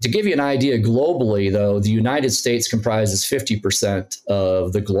 To give you an idea, globally, though, the United States comprises 50%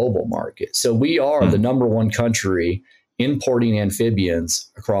 of the global market. So we are the number one country importing amphibians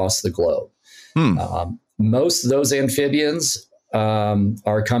across the globe. Most of those amphibians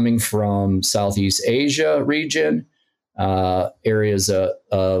are coming from Southeast Asia region, areas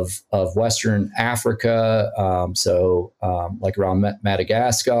of Western Africa, like around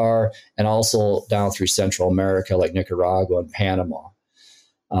Madagascar, and also down through Central America, like Nicaragua and Panama,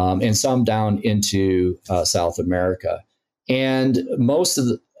 and some down into South America. And most of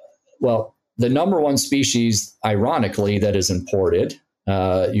the number one species, ironically, that is imported,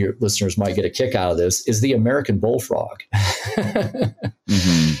 your listeners might get a kick out of this, is the American bullfrog.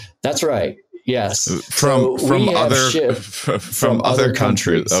 That's right. Yes. From other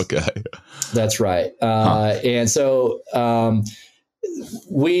countries. Okay. That's right. And so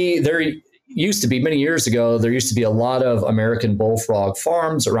there used to be, many years ago, there used to be a lot of American bullfrog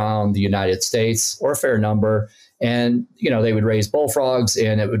farms around the United States, or a fair number. And, they would raise bullfrogs,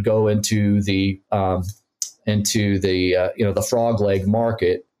 and it would go into the frog leg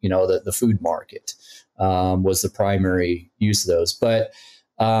market, the food market was the primary use of those. But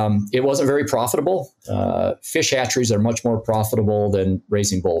it wasn't very profitable. Fish hatcheries are much more profitable than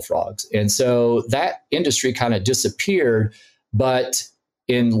raising bullfrogs. And so that industry kind of disappeared, but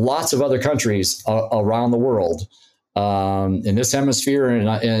in lots of other countries around the world, in this hemisphere and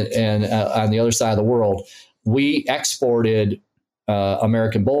on the other side of the world, we exported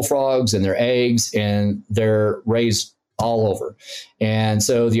American bullfrogs and their eggs, and they're raised all over. And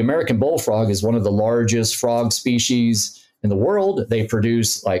so the American bullfrog is one of the largest frog species in the world. They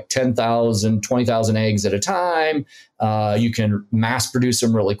produce like 10,000, 20,000 eggs at a time. You can mass produce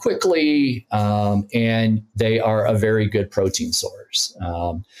them really quickly, and they are a very good protein source.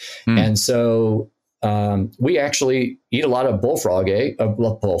 And so we actually eat a lot of bullfrog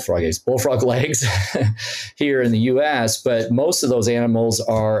legs here in the U.S., but most of those animals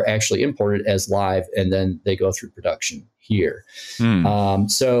are actually imported as live, and then they go through production here.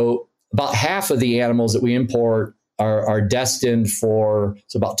 So about half of the animals that we import are destined for,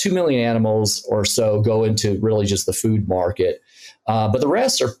 so about 2 million animals or so go into really just the food market. But the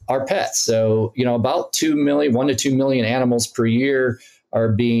rest are pets. So, about 1 to 2 million animals per year are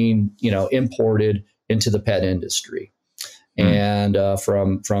being, imported into the pet industry, and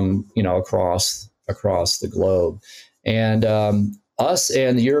from across the globe. And us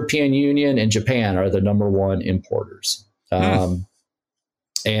and the European Union and Japan are the number one importers. And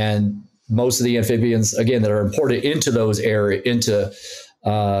most of the amphibians, again, that are imported into those areas, into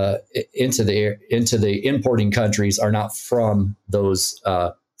the importing countries, are not from those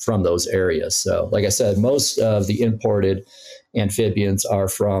areas. So, like I said, most of the imported amphibians are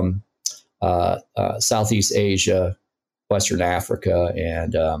from Southeast Asia, Western Africa,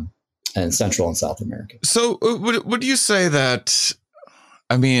 and Central and South America. So, would you say that?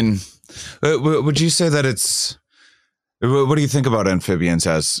 I mean, would you say that it's? What do you think about amphibians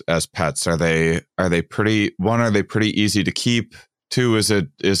as pets? Are they pretty? One, are they pretty easy to keep? Two, is it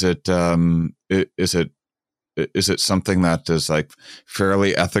something that is like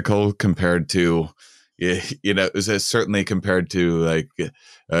fairly ethical compared to, is it certainly compared to like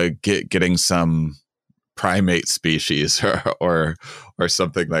getting some primate species or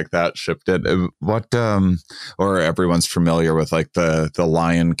something like that shipped in? What or everyone's familiar with like the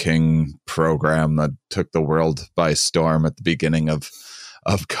Lion King program that took the world by storm at the beginning of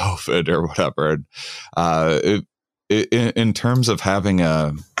COVID or whatever. In terms of having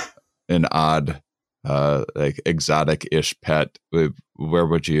an odd like exotic-ish pet, where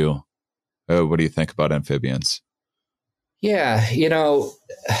would you what do you think about amphibians? Yeah,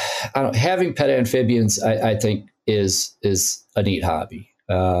 having pet amphibians, I think is a neat hobby.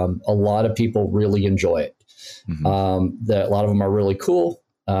 A lot of people really enjoy it. Mm-hmm. A lot of them are really cool.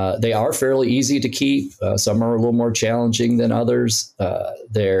 They are fairly easy to keep. Some are a little more challenging than others.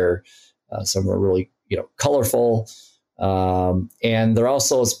 Some are really colorful, and they're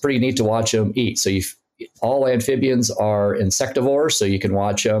also, it's pretty neat to watch them eat. So all amphibians are insectivores, so you can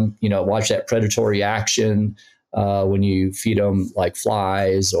watch them. Watch that predatory action. When you feed them like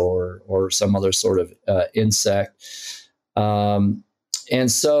flies or some other sort of insect. And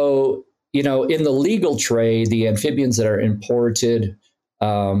so, in the legal trade, the amphibians that are imported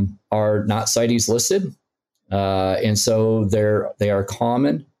are not CITES listed. And so they are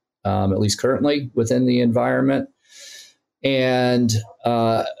common, at least currently within the environment. And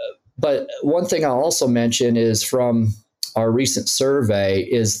but one thing I'll also mention is from our recent survey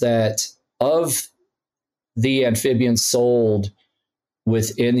is that of the amphibians sold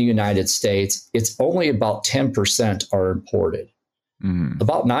within the United States, it's only about 10% are imported. Mm-hmm.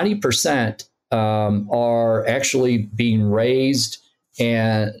 About 90% are actually being raised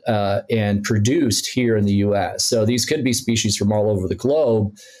and produced here in the U.S. So these could be species from all over the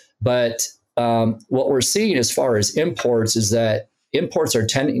globe. But what we're seeing as far as imports is that imports are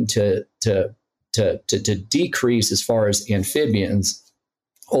tending to decrease as far as amphibians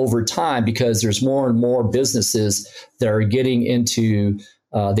over time, because there's more and more businesses that are getting into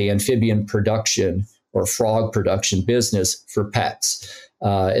the amphibian production or frog production business for pets.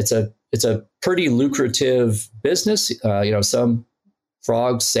 It's a pretty lucrative business. Some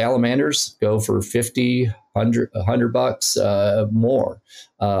frogs, salamanders go for $50, $100 more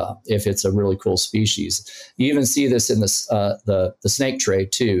if it's a really cool species. You even see this in the snake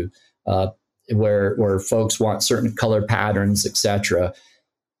trade too, where folks want certain color patterns, etc.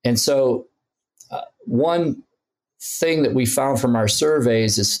 And so one thing that we found from our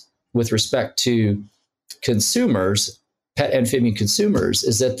surveys is with respect to consumers, pet amphibian consumers,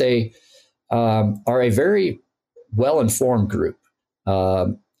 is that they are a very well-informed group.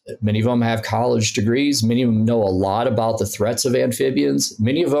 Many of them have college degrees. Many of them know a lot about the threats of amphibians.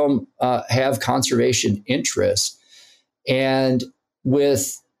 Many of them have conservation interests. And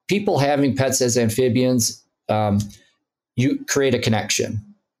with people having pets as amphibians, you create a connection.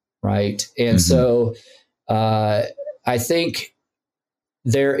 Right. And so I think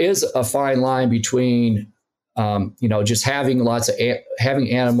there is a fine line between, just having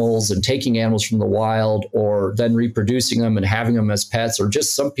having animals and taking animals from the wild, or then reproducing them and having them as pets, or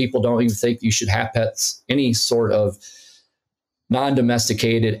just some people don't even think you should have pets, any sort of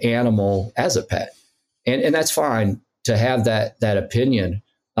non-domesticated animal as a pet. And that's fine to have that opinion.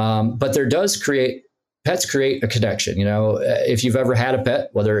 But pets create a connection. If you've ever had a pet,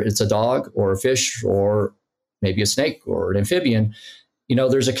 whether it's a dog or a fish or maybe a snake or an amphibian,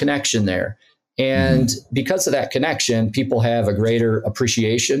 there's a connection there. And because of that connection, people have a greater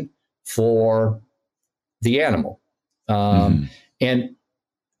appreciation for the animal and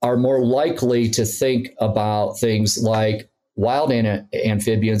are more likely to think about things like wild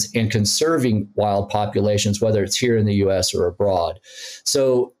amphibians and conserving wild populations, whether it's here in the U.S. or abroad.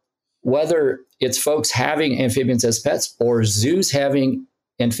 So whether it's folks having amphibians as pets or zoos having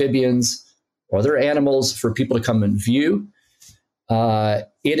amphibians or other animals for people to come and view,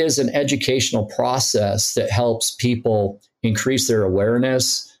 it is an educational process that helps people increase their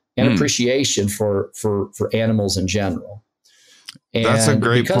awareness and appreciation for animals in general. And that's a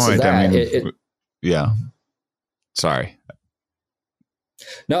great point. That, I mean, yeah. Sorry.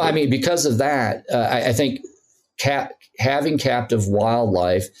 No, I mean, because of that, I think having captive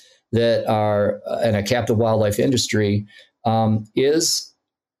wildlife that are in a captive wildlife industry is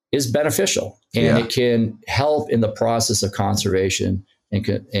beneficial, and it can help in the process of conservation and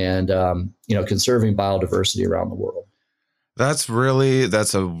conserving biodiversity around the world. That's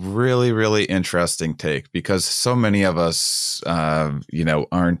a really, really interesting take, because so many of us,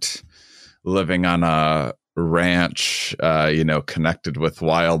 aren't living on a ranch, connected with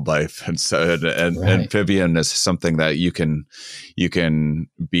wildlife. And so amphibian is something that you can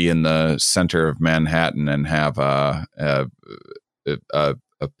be in the center of Manhattan and have a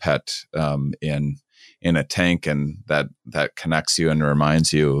pet in a tank, and that connects you and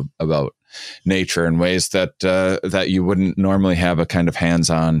reminds you about nature in ways that you wouldn't normally have a kind of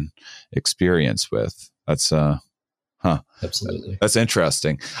hands-on experience with. That's absolutely, that's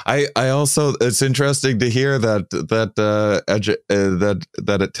interesting. I also, it's interesting to hear that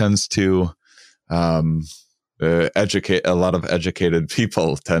it tends to educate, a lot of educated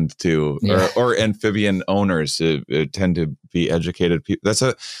people tend to, or amphibian owners tend to be educated people.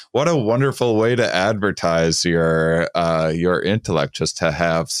 What a wonderful way to advertise your intellect, just to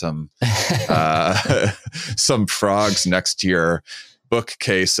have some frogs next to your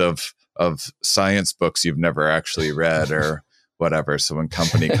bookcase of science books you've never actually read or whatever. So when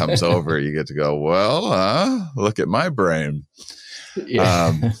company comes over, you get to go, well, look at my brain.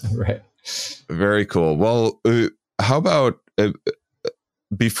 Right. Very cool. Well, how about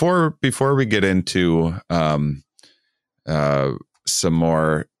before we get into some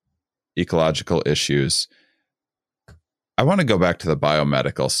more ecological issues, I want to go back to the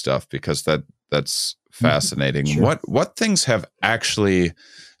biomedical stuff, because that's fascinating. Sure. What things have actually,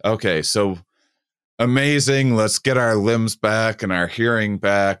 okay, so amazing, let's get our limbs back and our hearing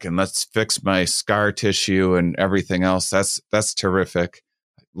back, and let's fix my scar tissue and everything else. That's terrific.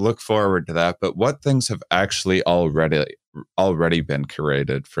 Look forward to that. But what things have actually already been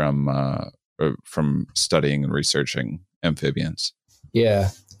created from studying and researching amphibians?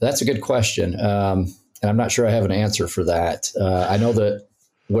 Yeah, that's a good question. And I'm not sure I have an answer for that. I know that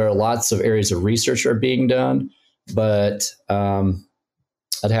where lots of areas of research are being done, but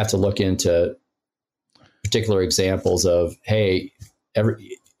I'd have to look into particular examples of, hey,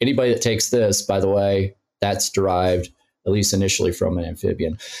 anybody that takes this, by the way, that's derived, at least initially, from an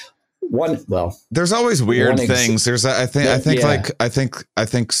amphibian. There's always weird things. I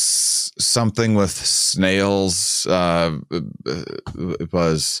think something with snails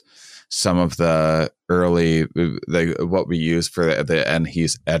was some of the early, what we use for the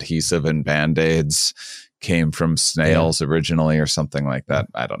adhesive and Band-Aids came from snails originally, or something like that.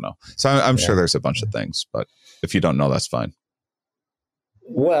 I don't know. So I'm sure there's a bunch of things, but if you don't know, that's fine.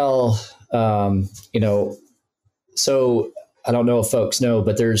 Well, so I don't know if folks know,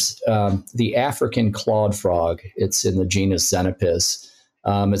 but there's the African clawed frog. It's in the genus Xenopus.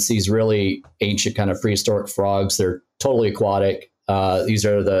 It's these really ancient kind of prehistoric frogs. They're totally aquatic. These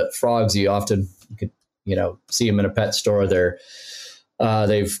are the frogs you often could, see them in a pet store.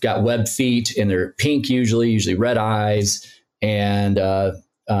 They've got webbed feet, and they're pink, usually red eyes. And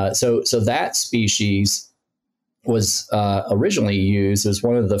so that species was originally used as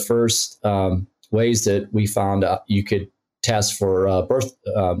one of the first ways that we found out you could test for birth,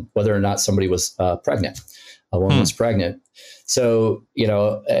 whether or not somebody was pregnant. A woman was pregnant. So,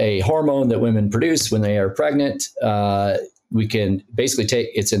 a hormone that women produce when they are pregnant, we can basically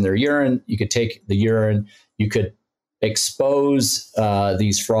it's in their urine. You could take the urine, you could expose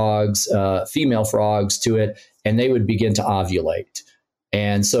these frogs, female frogs, to it, and they would begin to ovulate.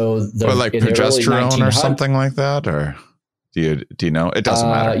 And so like progesterone or something like that, or do you know? It doesn't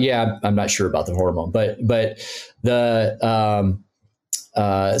matter. Yeah, I'm not sure about the hormone, but the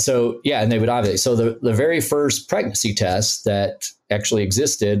and they would ovulate. So the very first pregnancy test that actually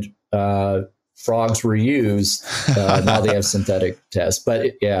existed, frogs were used. Now they have synthetic tests,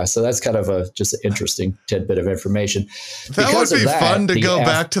 but so that's kind of just an interesting tidbit of information. That would be fun to go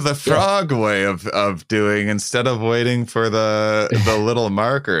back to the frog way of doing, instead of waiting for the little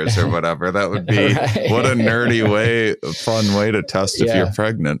markers or whatever. That would be right. What a nerdy fun way to test if you're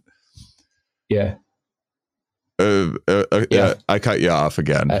pregnant. Yeah. I cut you off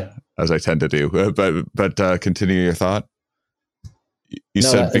again, as I tend to do, but continue your thought. You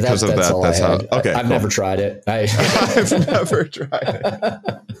said because of that. That's how. Okay, I've never tried it. I've never tried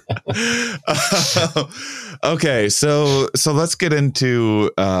it. Okay, so let's get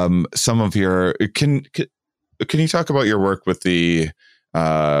into some of your. Can you talk about your work with the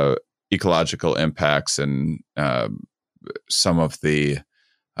ecological impacts and some of the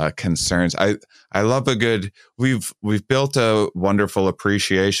concerns. I love a good. We've built a wonderful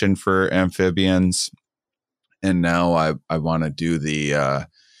appreciation for amphibians, and now I want to do the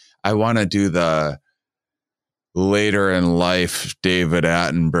later in life David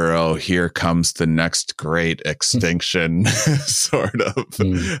Attenborough, here comes the next great extinction sort of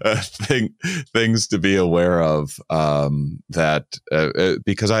things to be aware of,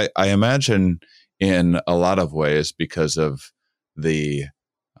 because I imagine in a lot of ways, because of the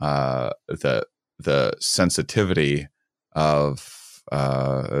sensitivity of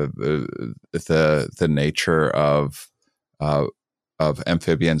the nature of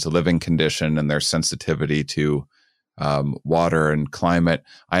amphibians' living condition and their sensitivity to water and climate.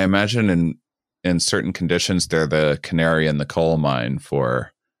 I imagine in certain conditions they're the canary in the coal mine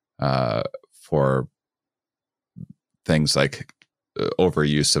for things like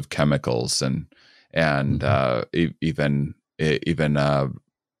overuse of chemicals and even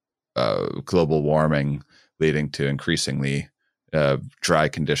global warming, leading to increasingly dry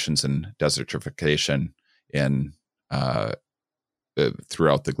conditions and desertification in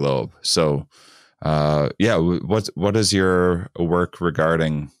throughout the globe. So, what is your work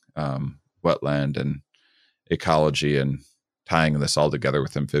regarding wetland and ecology and tying this all together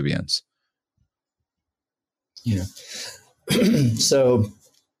with amphibians? Yeah. So,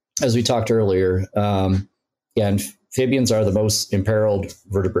 as we talked earlier, amphibians are the most imperiled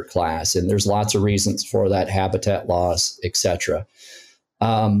vertebrate class, and there's lots of reasons for that: habitat loss, etc.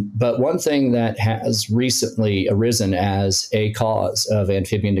 But one thing that has recently arisen as a cause of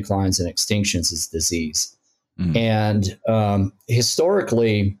amphibian declines and extinctions is disease. And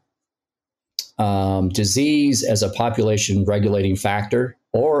historically, disease as a population regulating factor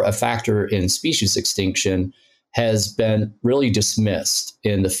or a factor in species extinction has been really dismissed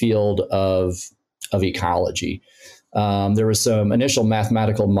in the field of ecology. There was some initial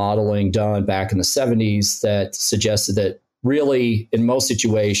mathematical modeling done back in the 70s that suggested that really, in most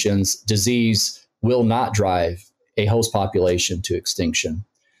situations, disease will not drive a host population to extinction.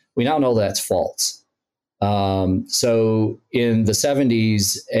 We now know that's false. So in the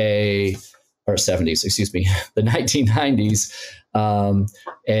 1990s,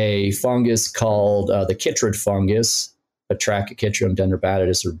 a fungus called the chytrid fungus, Batrachochytrium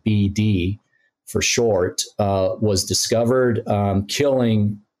dendrobatidis, or BD for short, was discovered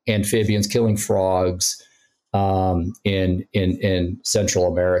killing amphibians, killing frogs in Central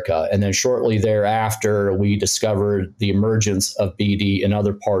America. And then shortly thereafter, we discovered the emergence of BD in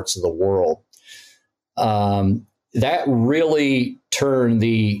other parts of the world. That really turned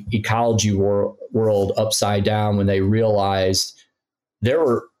the ecology world upside down when they realized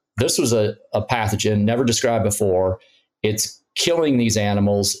this was a pathogen never described before. It's killing these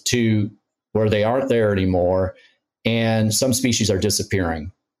animals to where they aren't there anymore, and some species are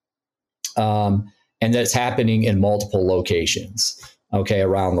disappearing. And that's happening in multiple locations,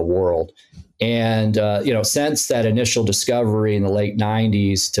 around the world. And, since that initial discovery in the late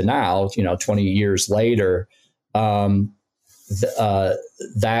 90s to now, 20 years later, that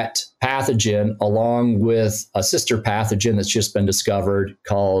pathogen, along with a sister pathogen that's just been discovered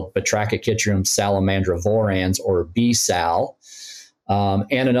called Batrachochytrium salamandrivorans, or BSAL,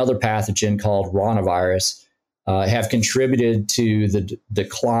 and another pathogen called ranavirus, have contributed to the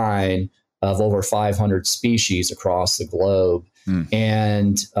decline of over 500 species across the globe.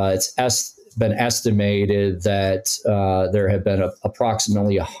 And it's been estimated that there have been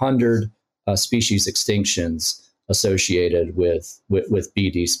approximately 100 species extinctions associated with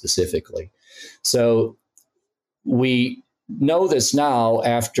BD specifically. So we know this now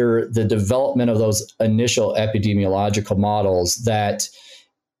after the development of those initial epidemiological models, that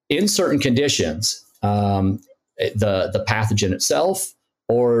in certain conditions, the pathogen itself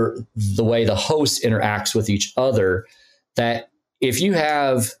or the way the host interacts with each other, that if you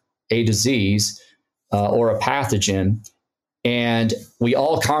have a disease or a pathogen and we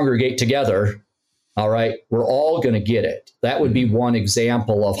all congregate together, all right, we're all going to get it. That would be one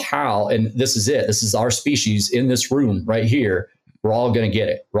example of how, and this is it. This is our species in this room right here. We're all going to get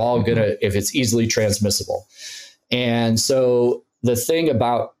it. We're all going to, if it's easily transmissible. And so the thing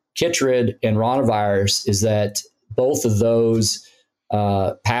about chytrid and ranavirus is that both of those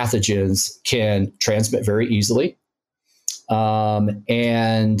pathogens can transmit very easily.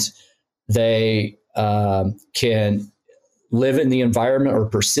 And they can live in the environment or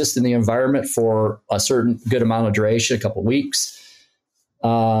persist in the environment for a certain good amount of duration, a couple of weeks.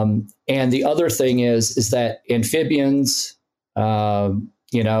 And the other thing is that amphibians, they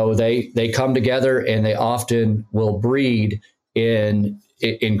come together and they often will breed in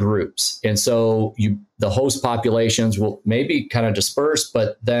in groups. And so the host populations will maybe kind of disperse,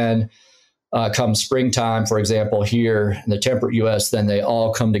 but then come springtime, for example, here in the temperate US, then they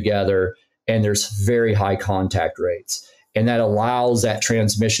all come together and there's very high contact rates. And that allows that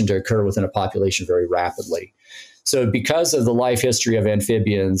transmission to occur within a population very rapidly. So because of the life history of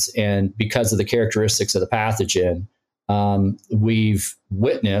amphibians and because of the characteristics of the pathogen, we've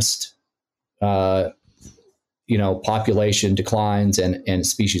witnessed, population declines and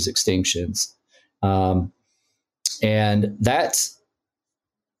species extinctions. And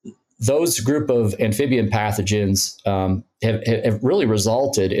those group of amphibian pathogens have really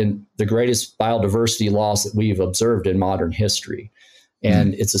resulted in the greatest biodiversity loss that we've observed in modern history.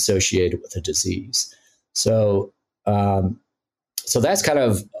 And it's associated with a disease. So that's kind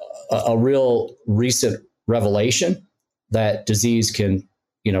of a real recent revelation that disease can,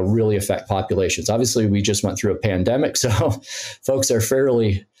 really affect populations. Obviously, we just went through a pandemic, so folks are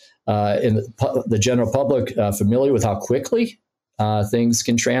fairly in the general public familiar with how quickly things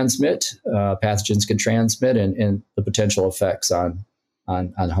can transmit, pathogens can transmit, and the potential effects on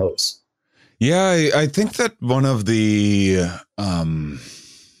hosts. Yeah, I think that one of the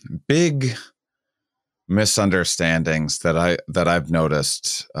big misunderstandings that I've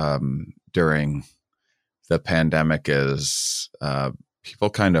noticed during the pandemic is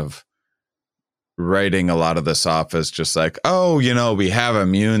people kind of writing a lot of this off as just like, oh, we have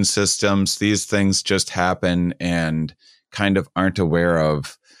immune systems, these things just happen, and kind of aren't aware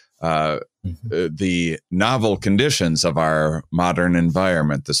of the novel conditions of our modern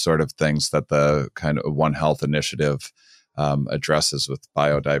environment, the sort of things that the kind of One Health initiative addresses with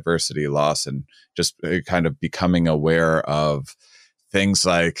biodiversity loss, and just kind of becoming aware of things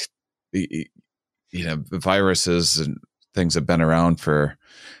like, viruses and things have been around for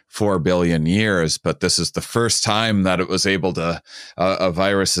 4 billion years, but this is the first time that it was able to, a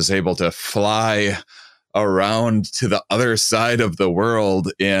virus is able to fly around to the other side of the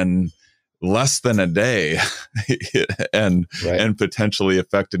world in less than a day and potentially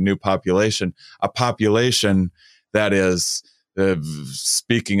affect a new population, a population that is,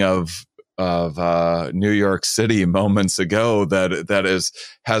 speaking of New York City moments ago,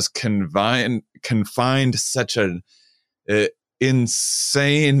 has confined such an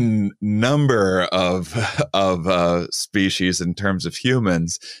insane number of species in terms of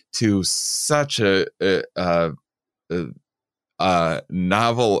humans to such a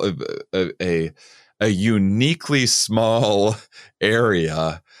novel, a uniquely small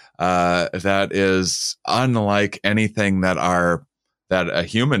area that is unlike anything that a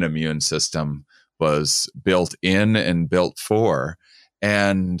human immune system was built in and built for.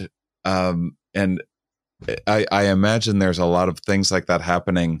 And I imagine there's a lot of things like that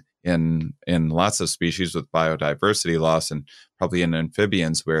happening in lots of species with biodiversity loss, and probably in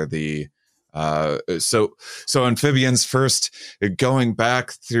amphibians where so amphibians first, going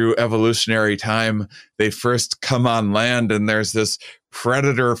back through evolutionary time, they first come on land and there's this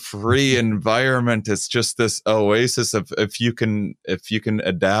predator-free environment. It's just this oasis of if you can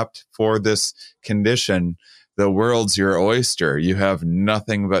adapt for this condition, the world's your oyster. You have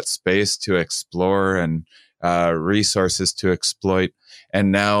nothing but space to explore and resources to exploit. And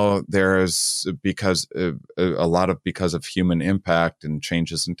now there's, because of human impact and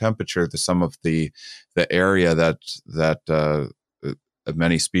changes in temperature, some of the area that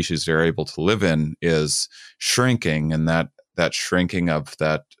many species are able to live in is shrinking, and that shrinking of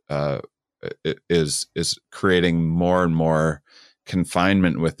that is creating more and more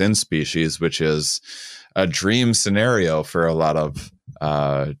confinement within species, which is a dream scenario for a lot of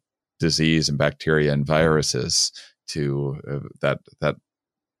disease and bacteria and viruses that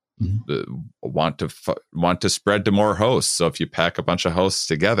want to spread to more hosts. So if you pack a bunch of hosts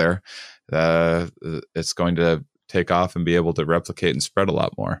together, it's going to take off and be able to replicate and spread a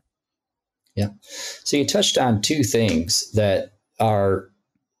lot more. Yeah. So you touched on two things that are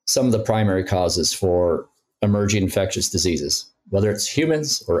some of the primary causes for emerging infectious diseases, whether it's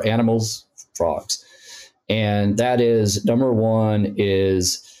humans or animals, frogs. And that is, number one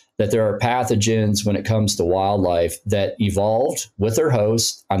is that there are pathogens when it comes to wildlife that evolved with their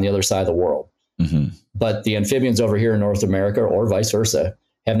host on the other side of the world. Mm-hmm. But the amphibians over here in North America, or vice versa,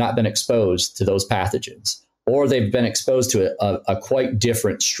 have not been exposed to those pathogens, or they've been exposed to a quite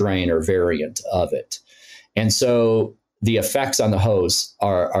different strain or variant of it. And so the effects on the host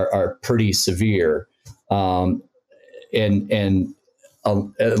are pretty severe. Until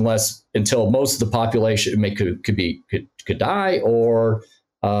most of the population could die, or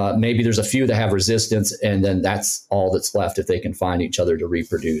Maybe there's a few that have resistance, and then that's all that's left if they can find each other to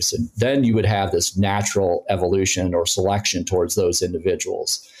reproduce. And then you would have this natural evolution or selection towards those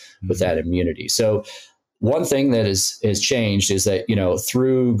individuals with that immunity. So one thing that is changed is that,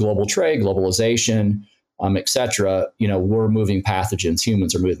 through global trade, globalization, et cetera, we're moving pathogens.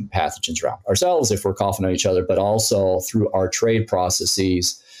 Humans are moving pathogens around ourselves if we're coughing on each other, but also through our trade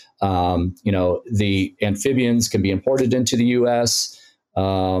processes. The amphibians can be imported into the U.S.,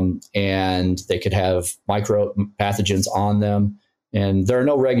 and they could have micro pathogens on them. And there are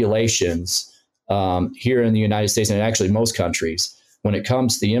no regulations here in the United States, and actually most countries, when it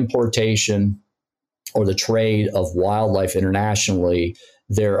comes to the importation or the trade of wildlife internationally.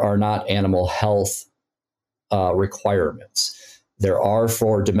 There are not animal health requirements. There are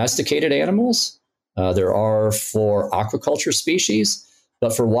for domesticated animals. There are for aquaculture species,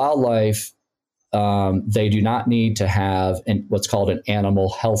 but for wildlife, they do not need to have what's called an animal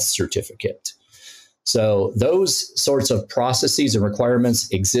health certificate. So those sorts of processes and requirements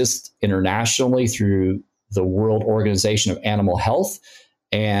exist internationally through the World Organization of Animal Health.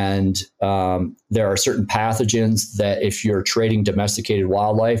 And there are certain pathogens that if you're trading domesticated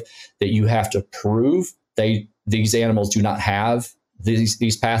wildlife, that you have to prove these animals do not have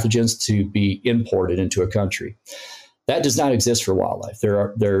these pathogens to be imported into a country. That does not exist for wildlife.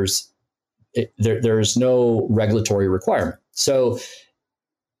 There's no regulatory requirement. So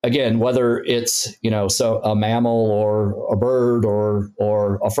again, whether it's a mammal or a bird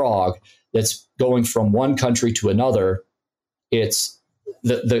or a frog that's going from one country to another, it's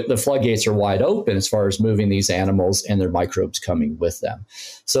the floodgates are wide open as far as moving these animals and their microbes coming with them.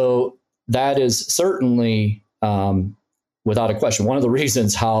 So that is certainly, without a question, one of the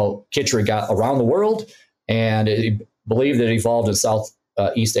reasons how chytrid got around the world, and it believed that it evolved in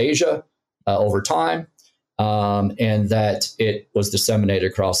Southeast Asia over time, and that it was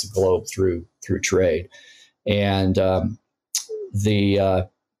disseminated across the globe through trade. And so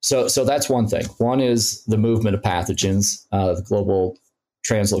that's one thing. One is the movement of pathogens, the global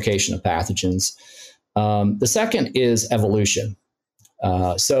translocation of pathogens. The second is evolution.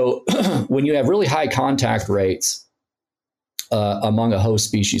 So when you have really high contact rates among a host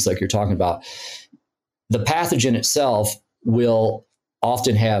species like you're talking about, the pathogen itself will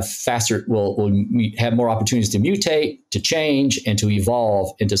often have will have more opportunities to mutate, to change, and to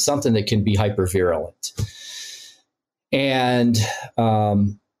evolve into something that can be hypervirulent. And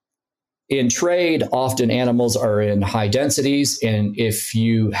in trade, often animals are in high densities. And if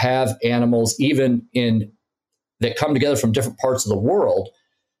you have animals even that come together from different parts of the world,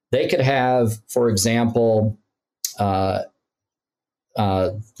 they could have, for example, the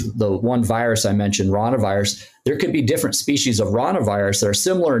one virus I mentioned, ranavirus. There could be different species of ranavirus that are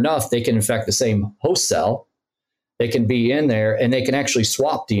similar enough they can infect the same host cell. They can be in there and they can actually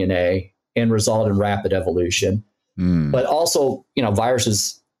swap DNA and result in rapid evolution. But also,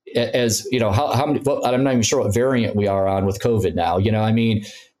 viruses, as how many, I'm not even sure what variant we are on with COVID now.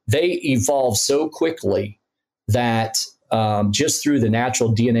 They evolve so quickly that just through the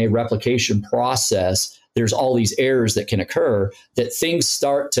natural DNA replication process, there's all these errors that can occur, that things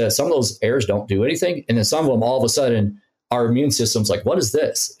start to, some of those errors don't do anything. And then some of them, all of a sudden, our immune system's like, what is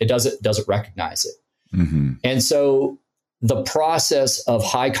this? It doesn't recognize it. Mm-hmm. And so the process of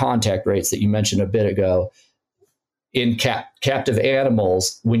high contact rates that you mentioned a bit ago in captive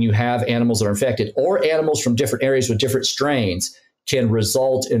animals, when you have animals that are infected or animals from different areas with different strains, can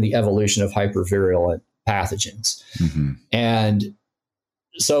result in the evolution of hypervirulent pathogens. Mm-hmm. And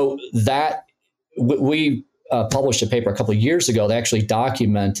so that we published a paper a couple of years ago that actually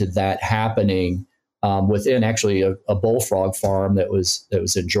documented that happening within actually a bullfrog farm that was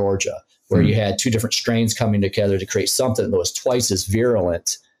in Georgia, where you had two different strains coming together to create something that was twice as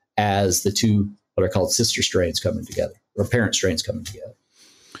virulent as the two what are called sister strains coming together, or parent strains coming together.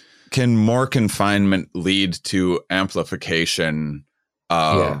 Can more confinement lead to amplification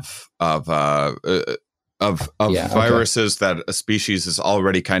of viruses that a species is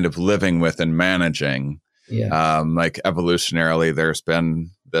already kind of living with and managing? Like evolutionarily, there's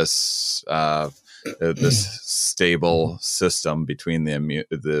been this this stable system between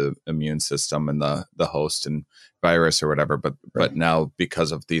the immune system and the host and virus or whatever, but now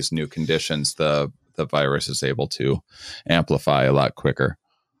because of these new conditions, the virus is able to amplify a lot quicker.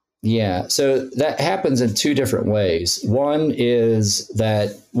 Yeah, so that happens in two different ways. One is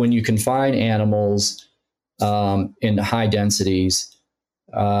that when you confine animals in high densities,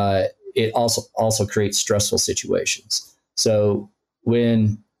 it also creates stressful situations. So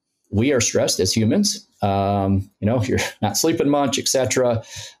when we are stressed as humans, you're not sleeping much, etc.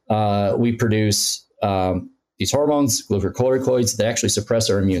 We produce these hormones, glucocorticoids, they actually suppress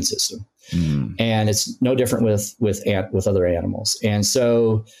our immune system. And it's no different with other animals. And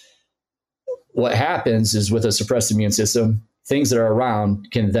so what happens is with a suppressed immune system, things that are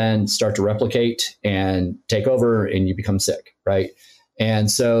around can then start to replicate and take over, and you become sick, right? And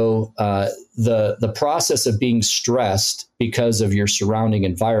so the process of being stressed because of your surrounding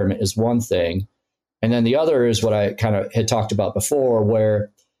environment is one thing. And then the other is what I kind of had talked about before, where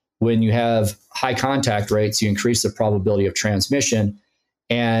when you have high contact rates, you increase the probability of transmission.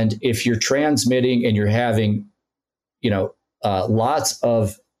 And if you're transmitting and you're having, lots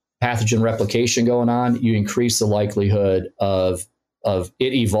of pathogen replication going on, you increase the likelihood of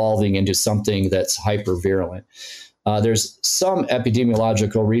it evolving into something that's hypervirulent. There's some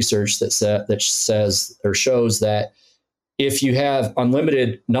epidemiological research that says or shows that if you have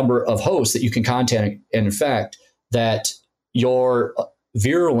unlimited number of hosts that you can contact and infect, that your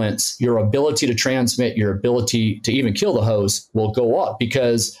virulence, your ability to transmit, your ability to even kill the host will go up,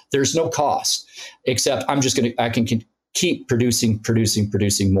 because there's no cost except I can keep producing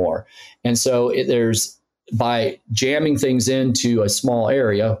more. And so there's, by jamming things into a small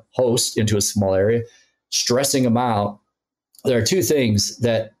area, stressing them out, there are two things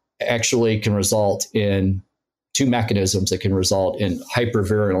that actually can result in, two mechanisms that can result in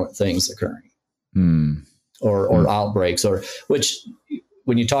hypervirulent things occurring, or outbreaks, or which,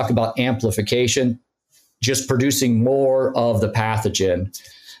 when you talk about amplification, just producing more of the pathogen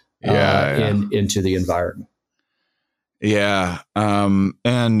into the environment. Yeah.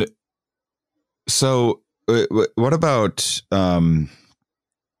 And so what about,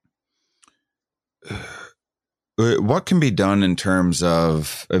 what can be done in terms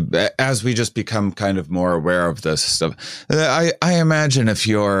of, as we just become kind of more aware of this stuff? I imagine if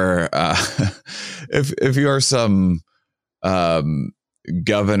you're, if you're some,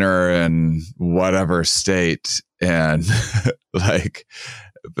 governor in whatever state, and like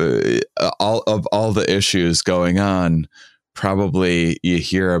all the issues going on, probably you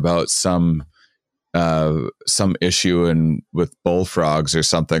hear about some issue with bullfrogs or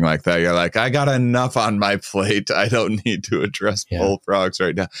something like that. You're like, I got enough on my plate. I don't need to address bullfrogs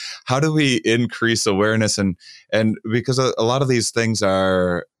right now. How do we increase awareness? And because a lot of these things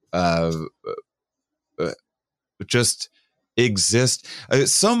are just exist.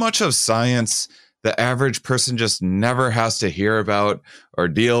 So much of science the average person just never has to hear about or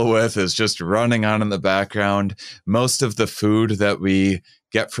deal with, is just running on in the background. Most of the food that we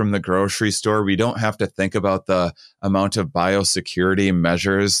get from the grocery store, we don't have to think about the amount of biosecurity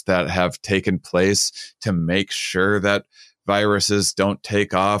measures that have taken place to make sure that viruses don't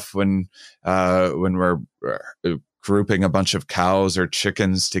take off when we're grouping a bunch of cows or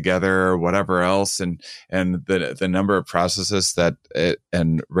chickens together or whatever else, and the number of processes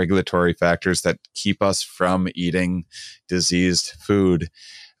and regulatory factors that keep us from eating diseased food.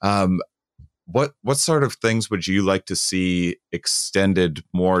 What sort of things would you like to see extended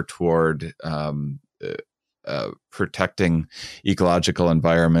more toward protecting ecological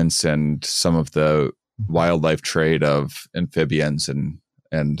environments and some of the wildlife trade of amphibians and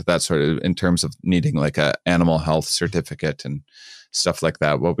that sort of, in terms of needing like a animal health certificate and stuff like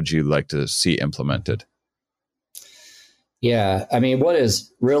that? What would you like to see implemented? Yeah, I mean, what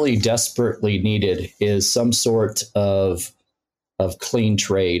is really desperately needed is some sort of clean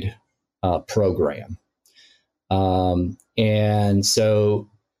trade program. And so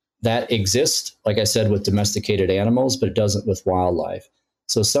that exists, like I said, with domesticated animals, but it doesn't with wildlife.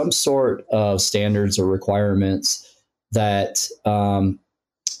 So some sort of standards or requirements that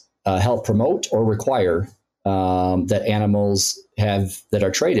help promote or require that animals that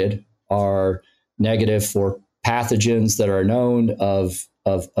are traded are negative for pathogens that are known of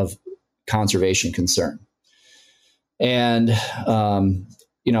conservation concern. And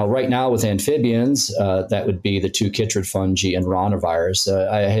right now with amphibians, that would be the two chytrid fungi and ranavirus.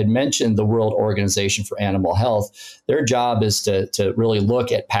 I had mentioned the World Organization for Animal Health. Their job is to really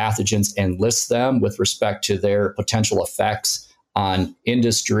look at pathogens and list them with respect to their potential effects on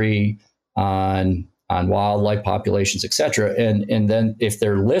industry, on wildlife populations, et cetera. And then if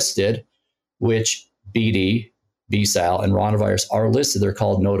they're listed, which BD, BSAL, and ranavirus are listed, they're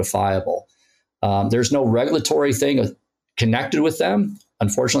called notifiable. There's no regulatory thing connected with them,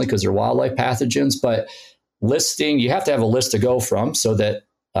 unfortunately, because they're wildlife pathogens, but listing, you have to have a list to go from so that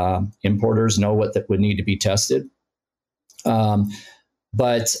importers know what that would need to be tested.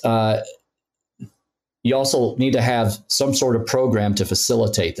 But you also need to have some sort of program to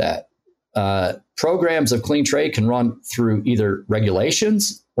facilitate that. Programs of clean trade can run through either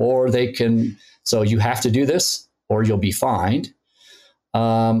regulations, or so you have to do this or you'll be fined,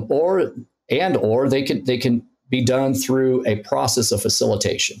 or they can be done through a process of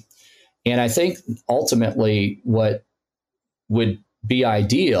facilitation. And I think ultimately what would be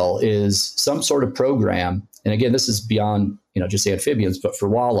ideal is some sort of program. And again, this is beyond, just amphibians, but for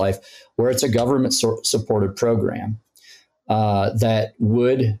wildlife, where it's a government supported program that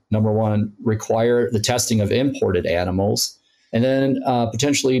would, number one, require the testing of imported animals, and then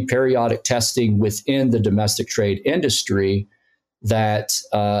potentially periodic testing within the domestic trade industry that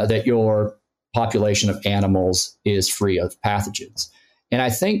your population of animals is free of pathogens. And I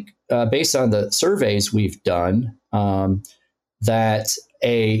think based on the surveys we've done, that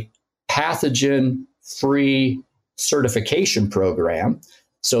a pathogen-free certification program,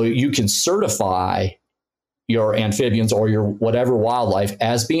 so you can certify your amphibians or your whatever wildlife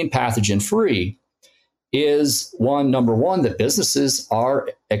as being pathogen-free, is number one, that businesses are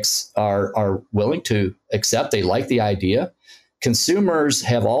willing to accept. They like the idea. Consumers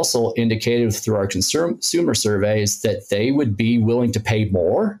have also indicated through our consumer surveys that they would be willing to pay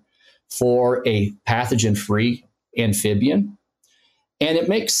more for a pathogen-free amphibian. And it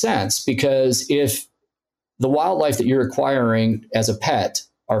makes sense, because if the wildlife that you're acquiring as a pet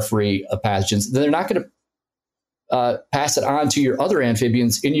are free of pathogens, then they're not going to pass it on to your other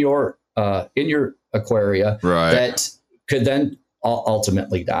amphibians in your aquaria, right, that could then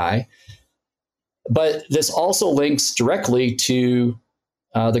ultimately die. But this also links directly to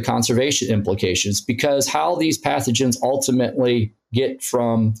the conservation implications, because how these pathogens ultimately get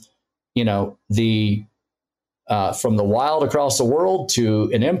from the wild across the world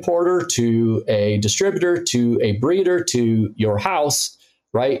to an importer, to a distributor, to a breeder, to your house,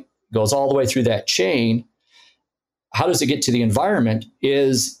 right? Goes all the way through that chain. How does it get to the environment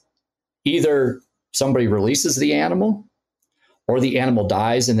is either somebody releases the animal, or the animal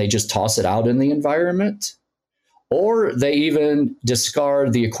dies and they just toss it out in the environment, or they even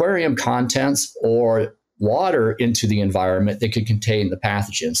discard the aquarium contents or water into the environment that could contain the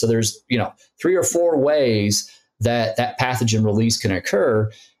pathogen. So there's 3 or 4 ways that pathogen release can occur.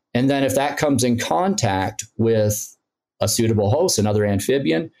 And then if that comes in contact with a suitable host, another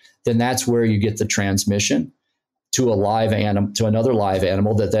amphibian, then that's where you get the transmission to a live animal, to another live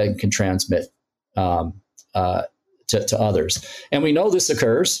animal that then can transmit to others. And we know this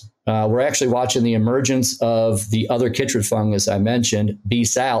occurs. We're actually watching the emergence of the other chytrid fungus I mentioned, B.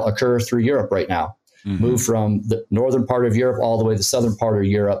 sal, occur through Europe right now. Mm-hmm. Move from the northern part of Europe all the way to the southern part of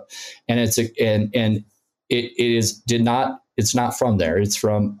Europe, and it's not from there. It's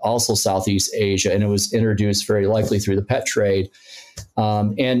from also Southeast Asia, and it was introduced very likely through the pet trade.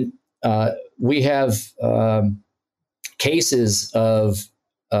 We have cases of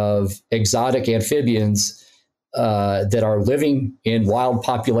exotic amphibians that are living in wild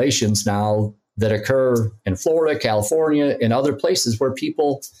populations now that occur in Florida, California, and other places where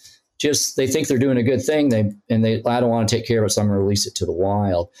people they think they're doing a good thing. I don't want to take care of it, so I'm going to release it to the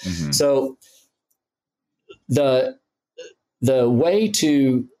wild. Mm-hmm. So the way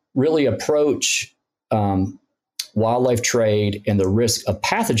to really approach wildlife trade and the risk of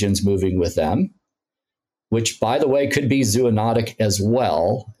pathogens moving with them, which, by the way, could be zoonotic as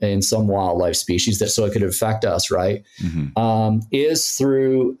well in some wildlife species, so it could affect us, right? Mm-hmm. Is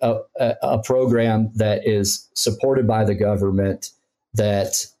through a program that is supported by the government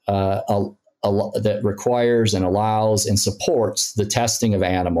that requires and allows and supports the testing of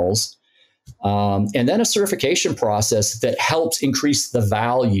animals, and then a certification process that helps increase the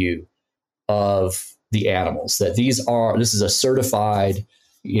value of the animals. That this is a certified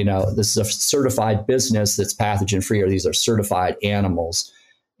business that's pathogen free, or these are certified animals.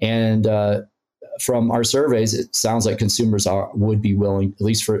 And from our surveys, it sounds like consumers would be willing, at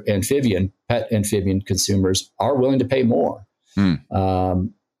least for pet amphibian consumers, are willing to pay more.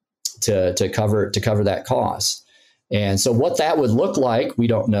 To cover that cost. And so what that would look like, we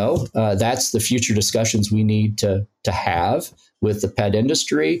don't know. That's the future discussions we need to have with the pet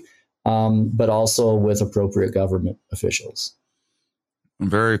industry, but also with appropriate government officials.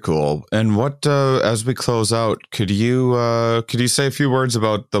 Very cool. And what, as we close out, could you say a few words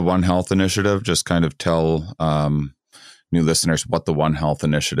about the One Health Initiative? Just kind of tell new listeners what the One Health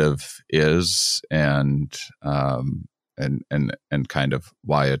Initiative is, and kind of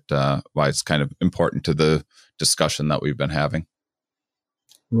why it's kind of important to the discussion that we've been having.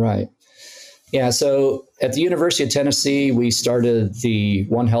 Right. Yeah. So at the University of Tennessee, we started the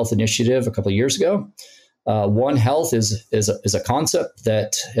One Health Initiative a couple of years ago. One Health is a concept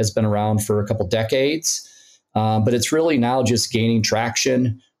that has been around for a couple decades, but it's really now just gaining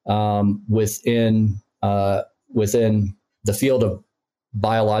traction within the field of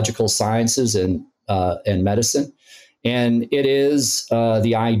biological sciences and medicine. And it is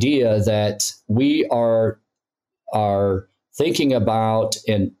the idea that we are are thinking about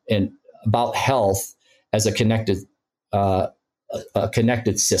and about health as a connected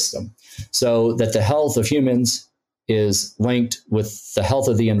system, so that the health of humans is linked with the health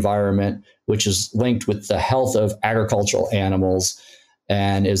of the environment, which is linked with the health of agricultural animals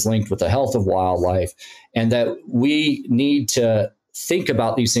and is linked with the health of wildlife, and that we need to think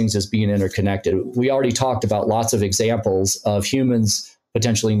about these things as being interconnected. We already talked about lots of examples of humans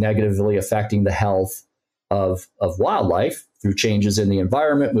potentially negatively affecting the health of wildlife through changes in the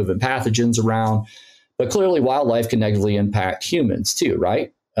environment, moving pathogens around. But clearly, wildlife can negatively impact humans too,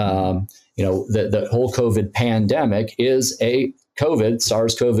 right? The whole COVID pandemic is a COVID.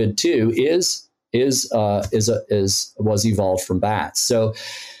 SARS-CoV-2 was evolved from bats. So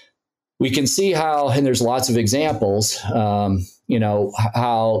we can see how, and there's lots of examples, how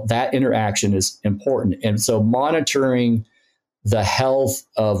that interaction is important. And so monitoring the health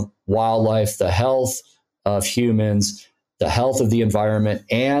of wildlife, the health of humans, the health of the environment,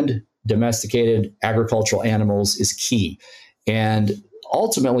 and domesticated agricultural animals is key. And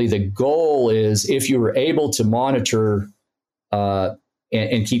ultimately, the goal is, if you were able to monitor and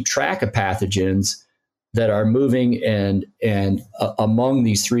keep track of pathogens that are moving and among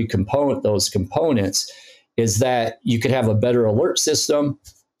these those components, is that you could have a better alert system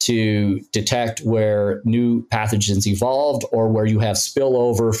to detect where new pathogens evolved, or where you have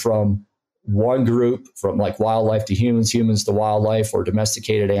spillover from one group, from like wildlife to humans, humans to wildlife, or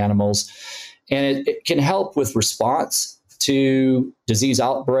domesticated animals. And it can help with response to disease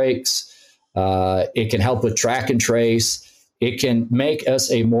outbreaks. It can help with track and trace. It can make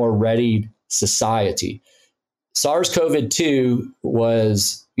us a more ready society. SARS-CoV-2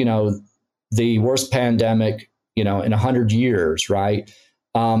 was, the worst pandemic, in 100 years, right?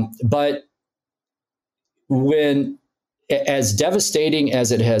 But as devastating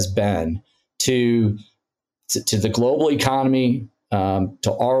as it has been to the global economy,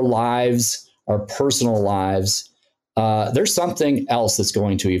 to our lives, our personal lives, there's something else that's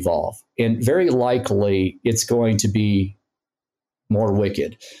going to evolve, and very likely it's going to be more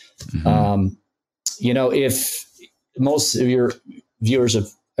wicked. Mm-hmm. If most of your viewers have,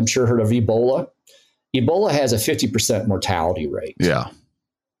 I'm sure, heard of Ebola. Ebola has a 50% mortality rate. Yeah.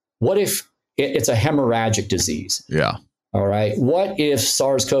 What if it's a hemorrhagic disease? Yeah. All right. What if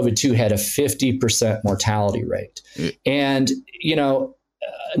SARS-CoV-2 had a 50% mortality rate? Yeah. And,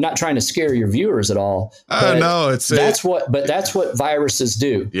 not trying to scare your viewers at all. No, that's what viruses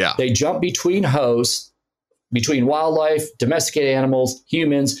do. Yeah. They jump between hosts, between wildlife, domesticated animals,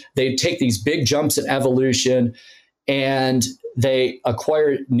 humans. They take these big jumps in evolution, and they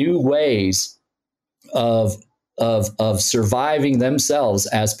acquire new ways of surviving themselves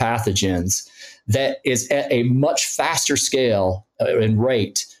as pathogens that is at a much faster scale and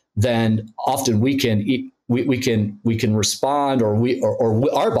rate than often we can respond, or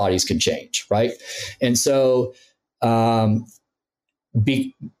our bodies can change, right? And so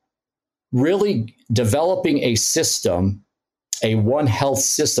really developing a system, a One Health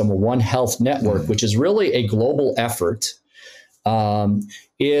system, a One Health network, which is really a global effort,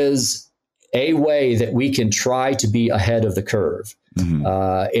 is a way that we can try to be ahead of the curve. Mm-hmm.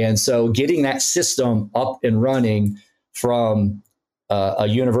 And so getting that system up and running from a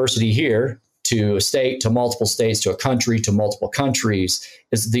university here to a state, to multiple states, to a country, to multiple countries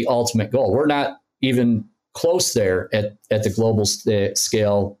is the ultimate goal. We're not even close there at the global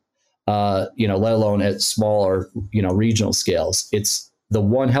scale, let alone at smaller, regional scales. It's the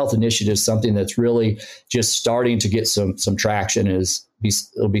One Health initiative, something that's really just starting to get some traction.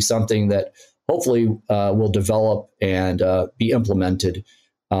 It'll be something that hopefully will develop and be implemented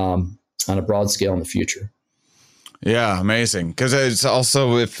on a broad scale in the future. Yeah, amazing. Because it's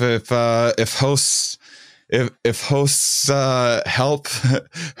also if hosts help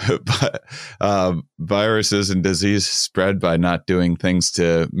viruses and disease spread by not doing things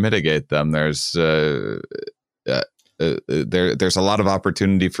to mitigate them, there's a lot of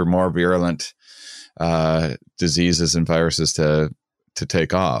opportunity for more virulent diseases and viruses to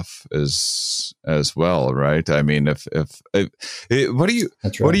take off as well, right? I mean,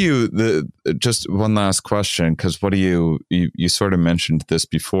 just one last question, because you sort of mentioned this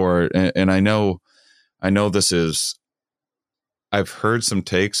before, and I know this is, I've heard some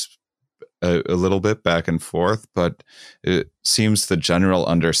takes a little bit back and forth, but it seems the general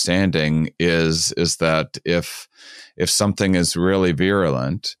understanding is that if something is really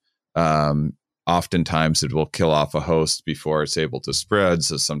virulent, oftentimes it will kill off a host before it's able to spread.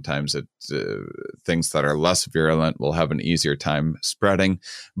 So sometimes things that are less virulent will have an easier time spreading.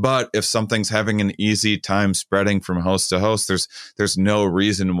 But if something's having an easy time spreading from host to host, there's no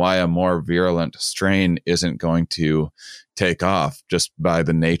reason why a more virulent strain isn't going to take off just by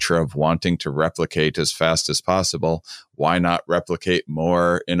the nature of wanting to replicate as fast as possible. Why not replicate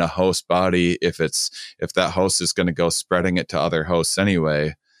more in a host body if that host is going to go spreading it to other hosts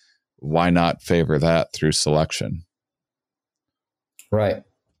anyway? Why not favor that through selection? Right.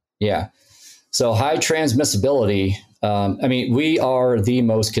 Yeah. So high transmissibility. We are the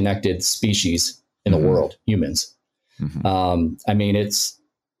most connected species in the world, humans. It's,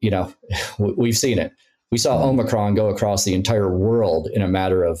 we've seen it. We saw Omicron go across the entire world in a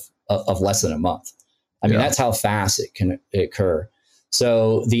matter of less than a month. That's how fast it can occur.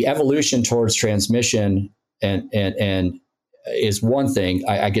 So the evolution towards transmission and is one thing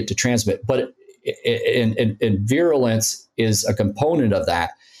I get to transmit, but and virulence is a component of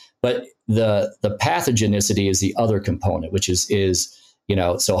that. But the pathogenicity is the other component, which is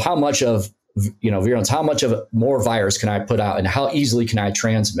so how much of virulence, how much of more virus can I put out, and how easily can I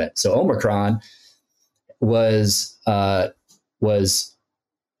transmit? So Omicron was at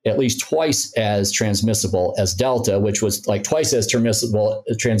least twice as transmissible as Delta, which was like twice as transmissible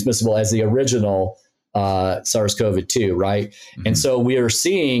as the original SARS-CoV-2, right? And so we are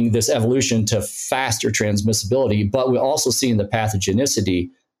seeing this evolution to faster transmissibility, but we're also seeing the pathogenicity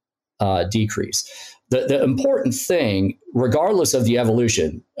decrease. The important thing, regardless of the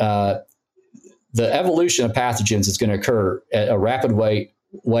evolution, the evolution of pathogens is going to occur at a rapid way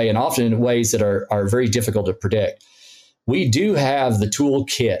and often in ways that are very difficult to predict. We do have the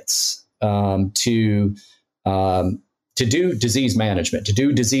toolkits to do disease management, to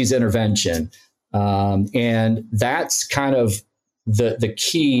do disease intervention. And that's kind of the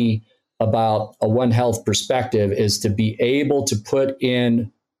key about a One Health perspective, is to be able to put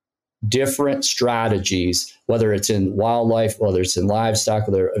in different strategies, whether it's in wildlife, whether it's in livestock,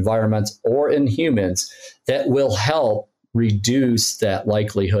 whether environments, or in humans, that will help reduce that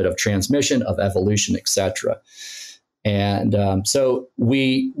likelihood of transmission, of evolution, etc. And so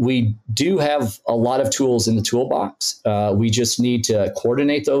we do have a lot of tools in the toolbox. We just need to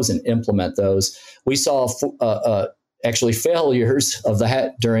coordinate those and implement those. We saw actually failures of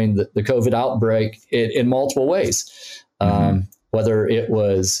that during the COVID outbreak in multiple ways, whether it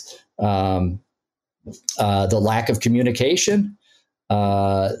was the lack of communication,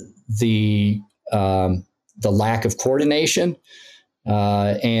 the lack of coordination,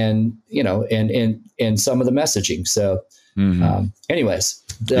 and some of the messaging. So, anyways,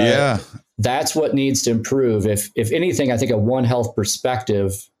 that's what needs to improve. If anything, I think a One Health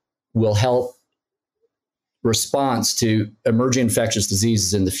perspective will help response to emerging infectious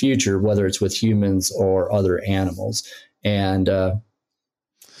diseases in the future, whether it's with humans or other animals. And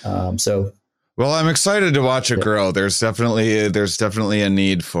well, I'm excited to watch it grow. There's definitely a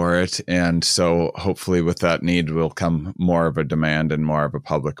need for it. And so hopefully with that need will come more of a demand and more of a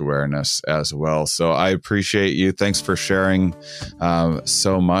public awareness as well. So I appreciate you. Thanks for sharing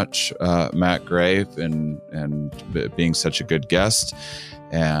so much, Matt Gray, and being such a good guest.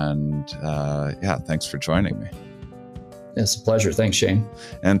 And thanks for joining me. It's a pleasure. Thanks, Shane.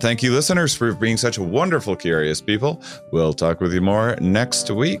 And thank you, listeners, for being such wonderful, curious people. We'll talk with you more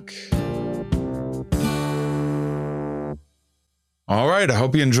next week. All right. I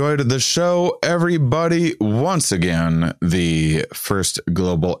hope you enjoyed the show, everybody. Once again, the first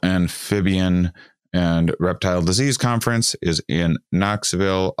Global Amphibian and Reptile Disease Conference is in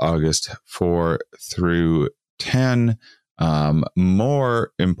Knoxville, August 4 through 10.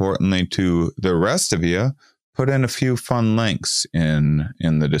 More importantly to the rest of you, put in a few fun links in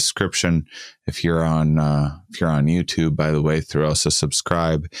the description. If you're on YouTube, by the way, throw us a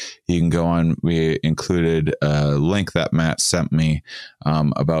subscribe. You can go on. We included a link that Matt sent me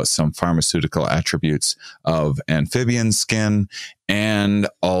about some pharmaceutical attributes of amphibian skin, and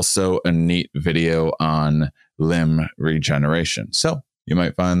also a neat video on limb regeneration. So you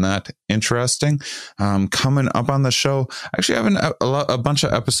might find that interesting. Coming up on the show, I actually have a bunch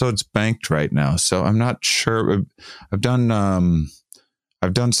of episodes banked right now, so I'm not sure. I've done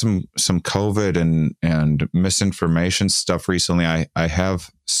some COVID and misinformation stuff recently. I have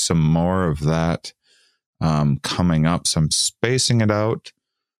some more of that coming up, so I'm spacing it out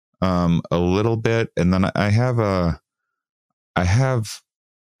a little bit, and then I have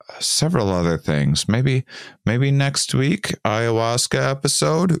several other things. Maybe next week, ayahuasca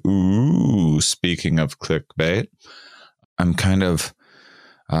episode. Ooh, speaking of clickbait, I'm kind of,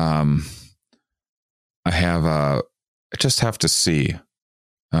 I just have to see,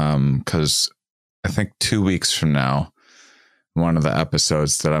 because I think 2 weeks from now, one of the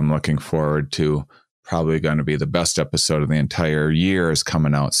episodes that I'm looking forward to, probably going to be the best episode of the entire year, is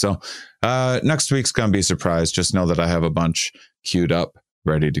coming out. So next week's going to be a surprise. Just know that I have a bunch queued up,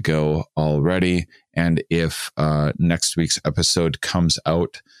 ready to go already. And if next week's episode comes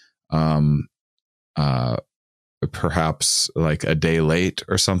out perhaps like a day late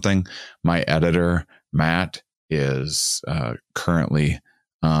or something, my editor, Matt, is currently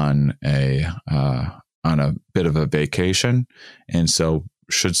on a bit of a vacation, and so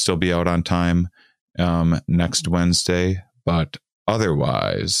should still be out on time next Wednesday, but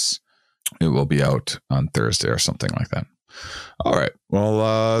otherwise it will be out on Thursday or something like that. All right.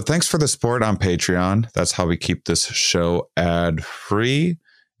 Well, thanks for the support on Patreon. That's how we keep this show ad free.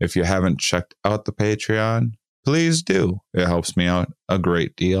 If you haven't checked out the Patreon, please do. It helps me out a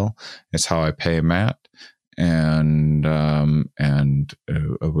great deal. It's how I pay Matt, and I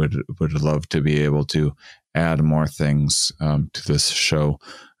would love to be able to add more things to this show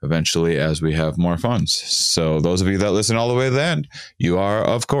eventually as we have more funds. So those of you that listen all the way to the end, you are,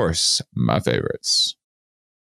 of course, my favorites.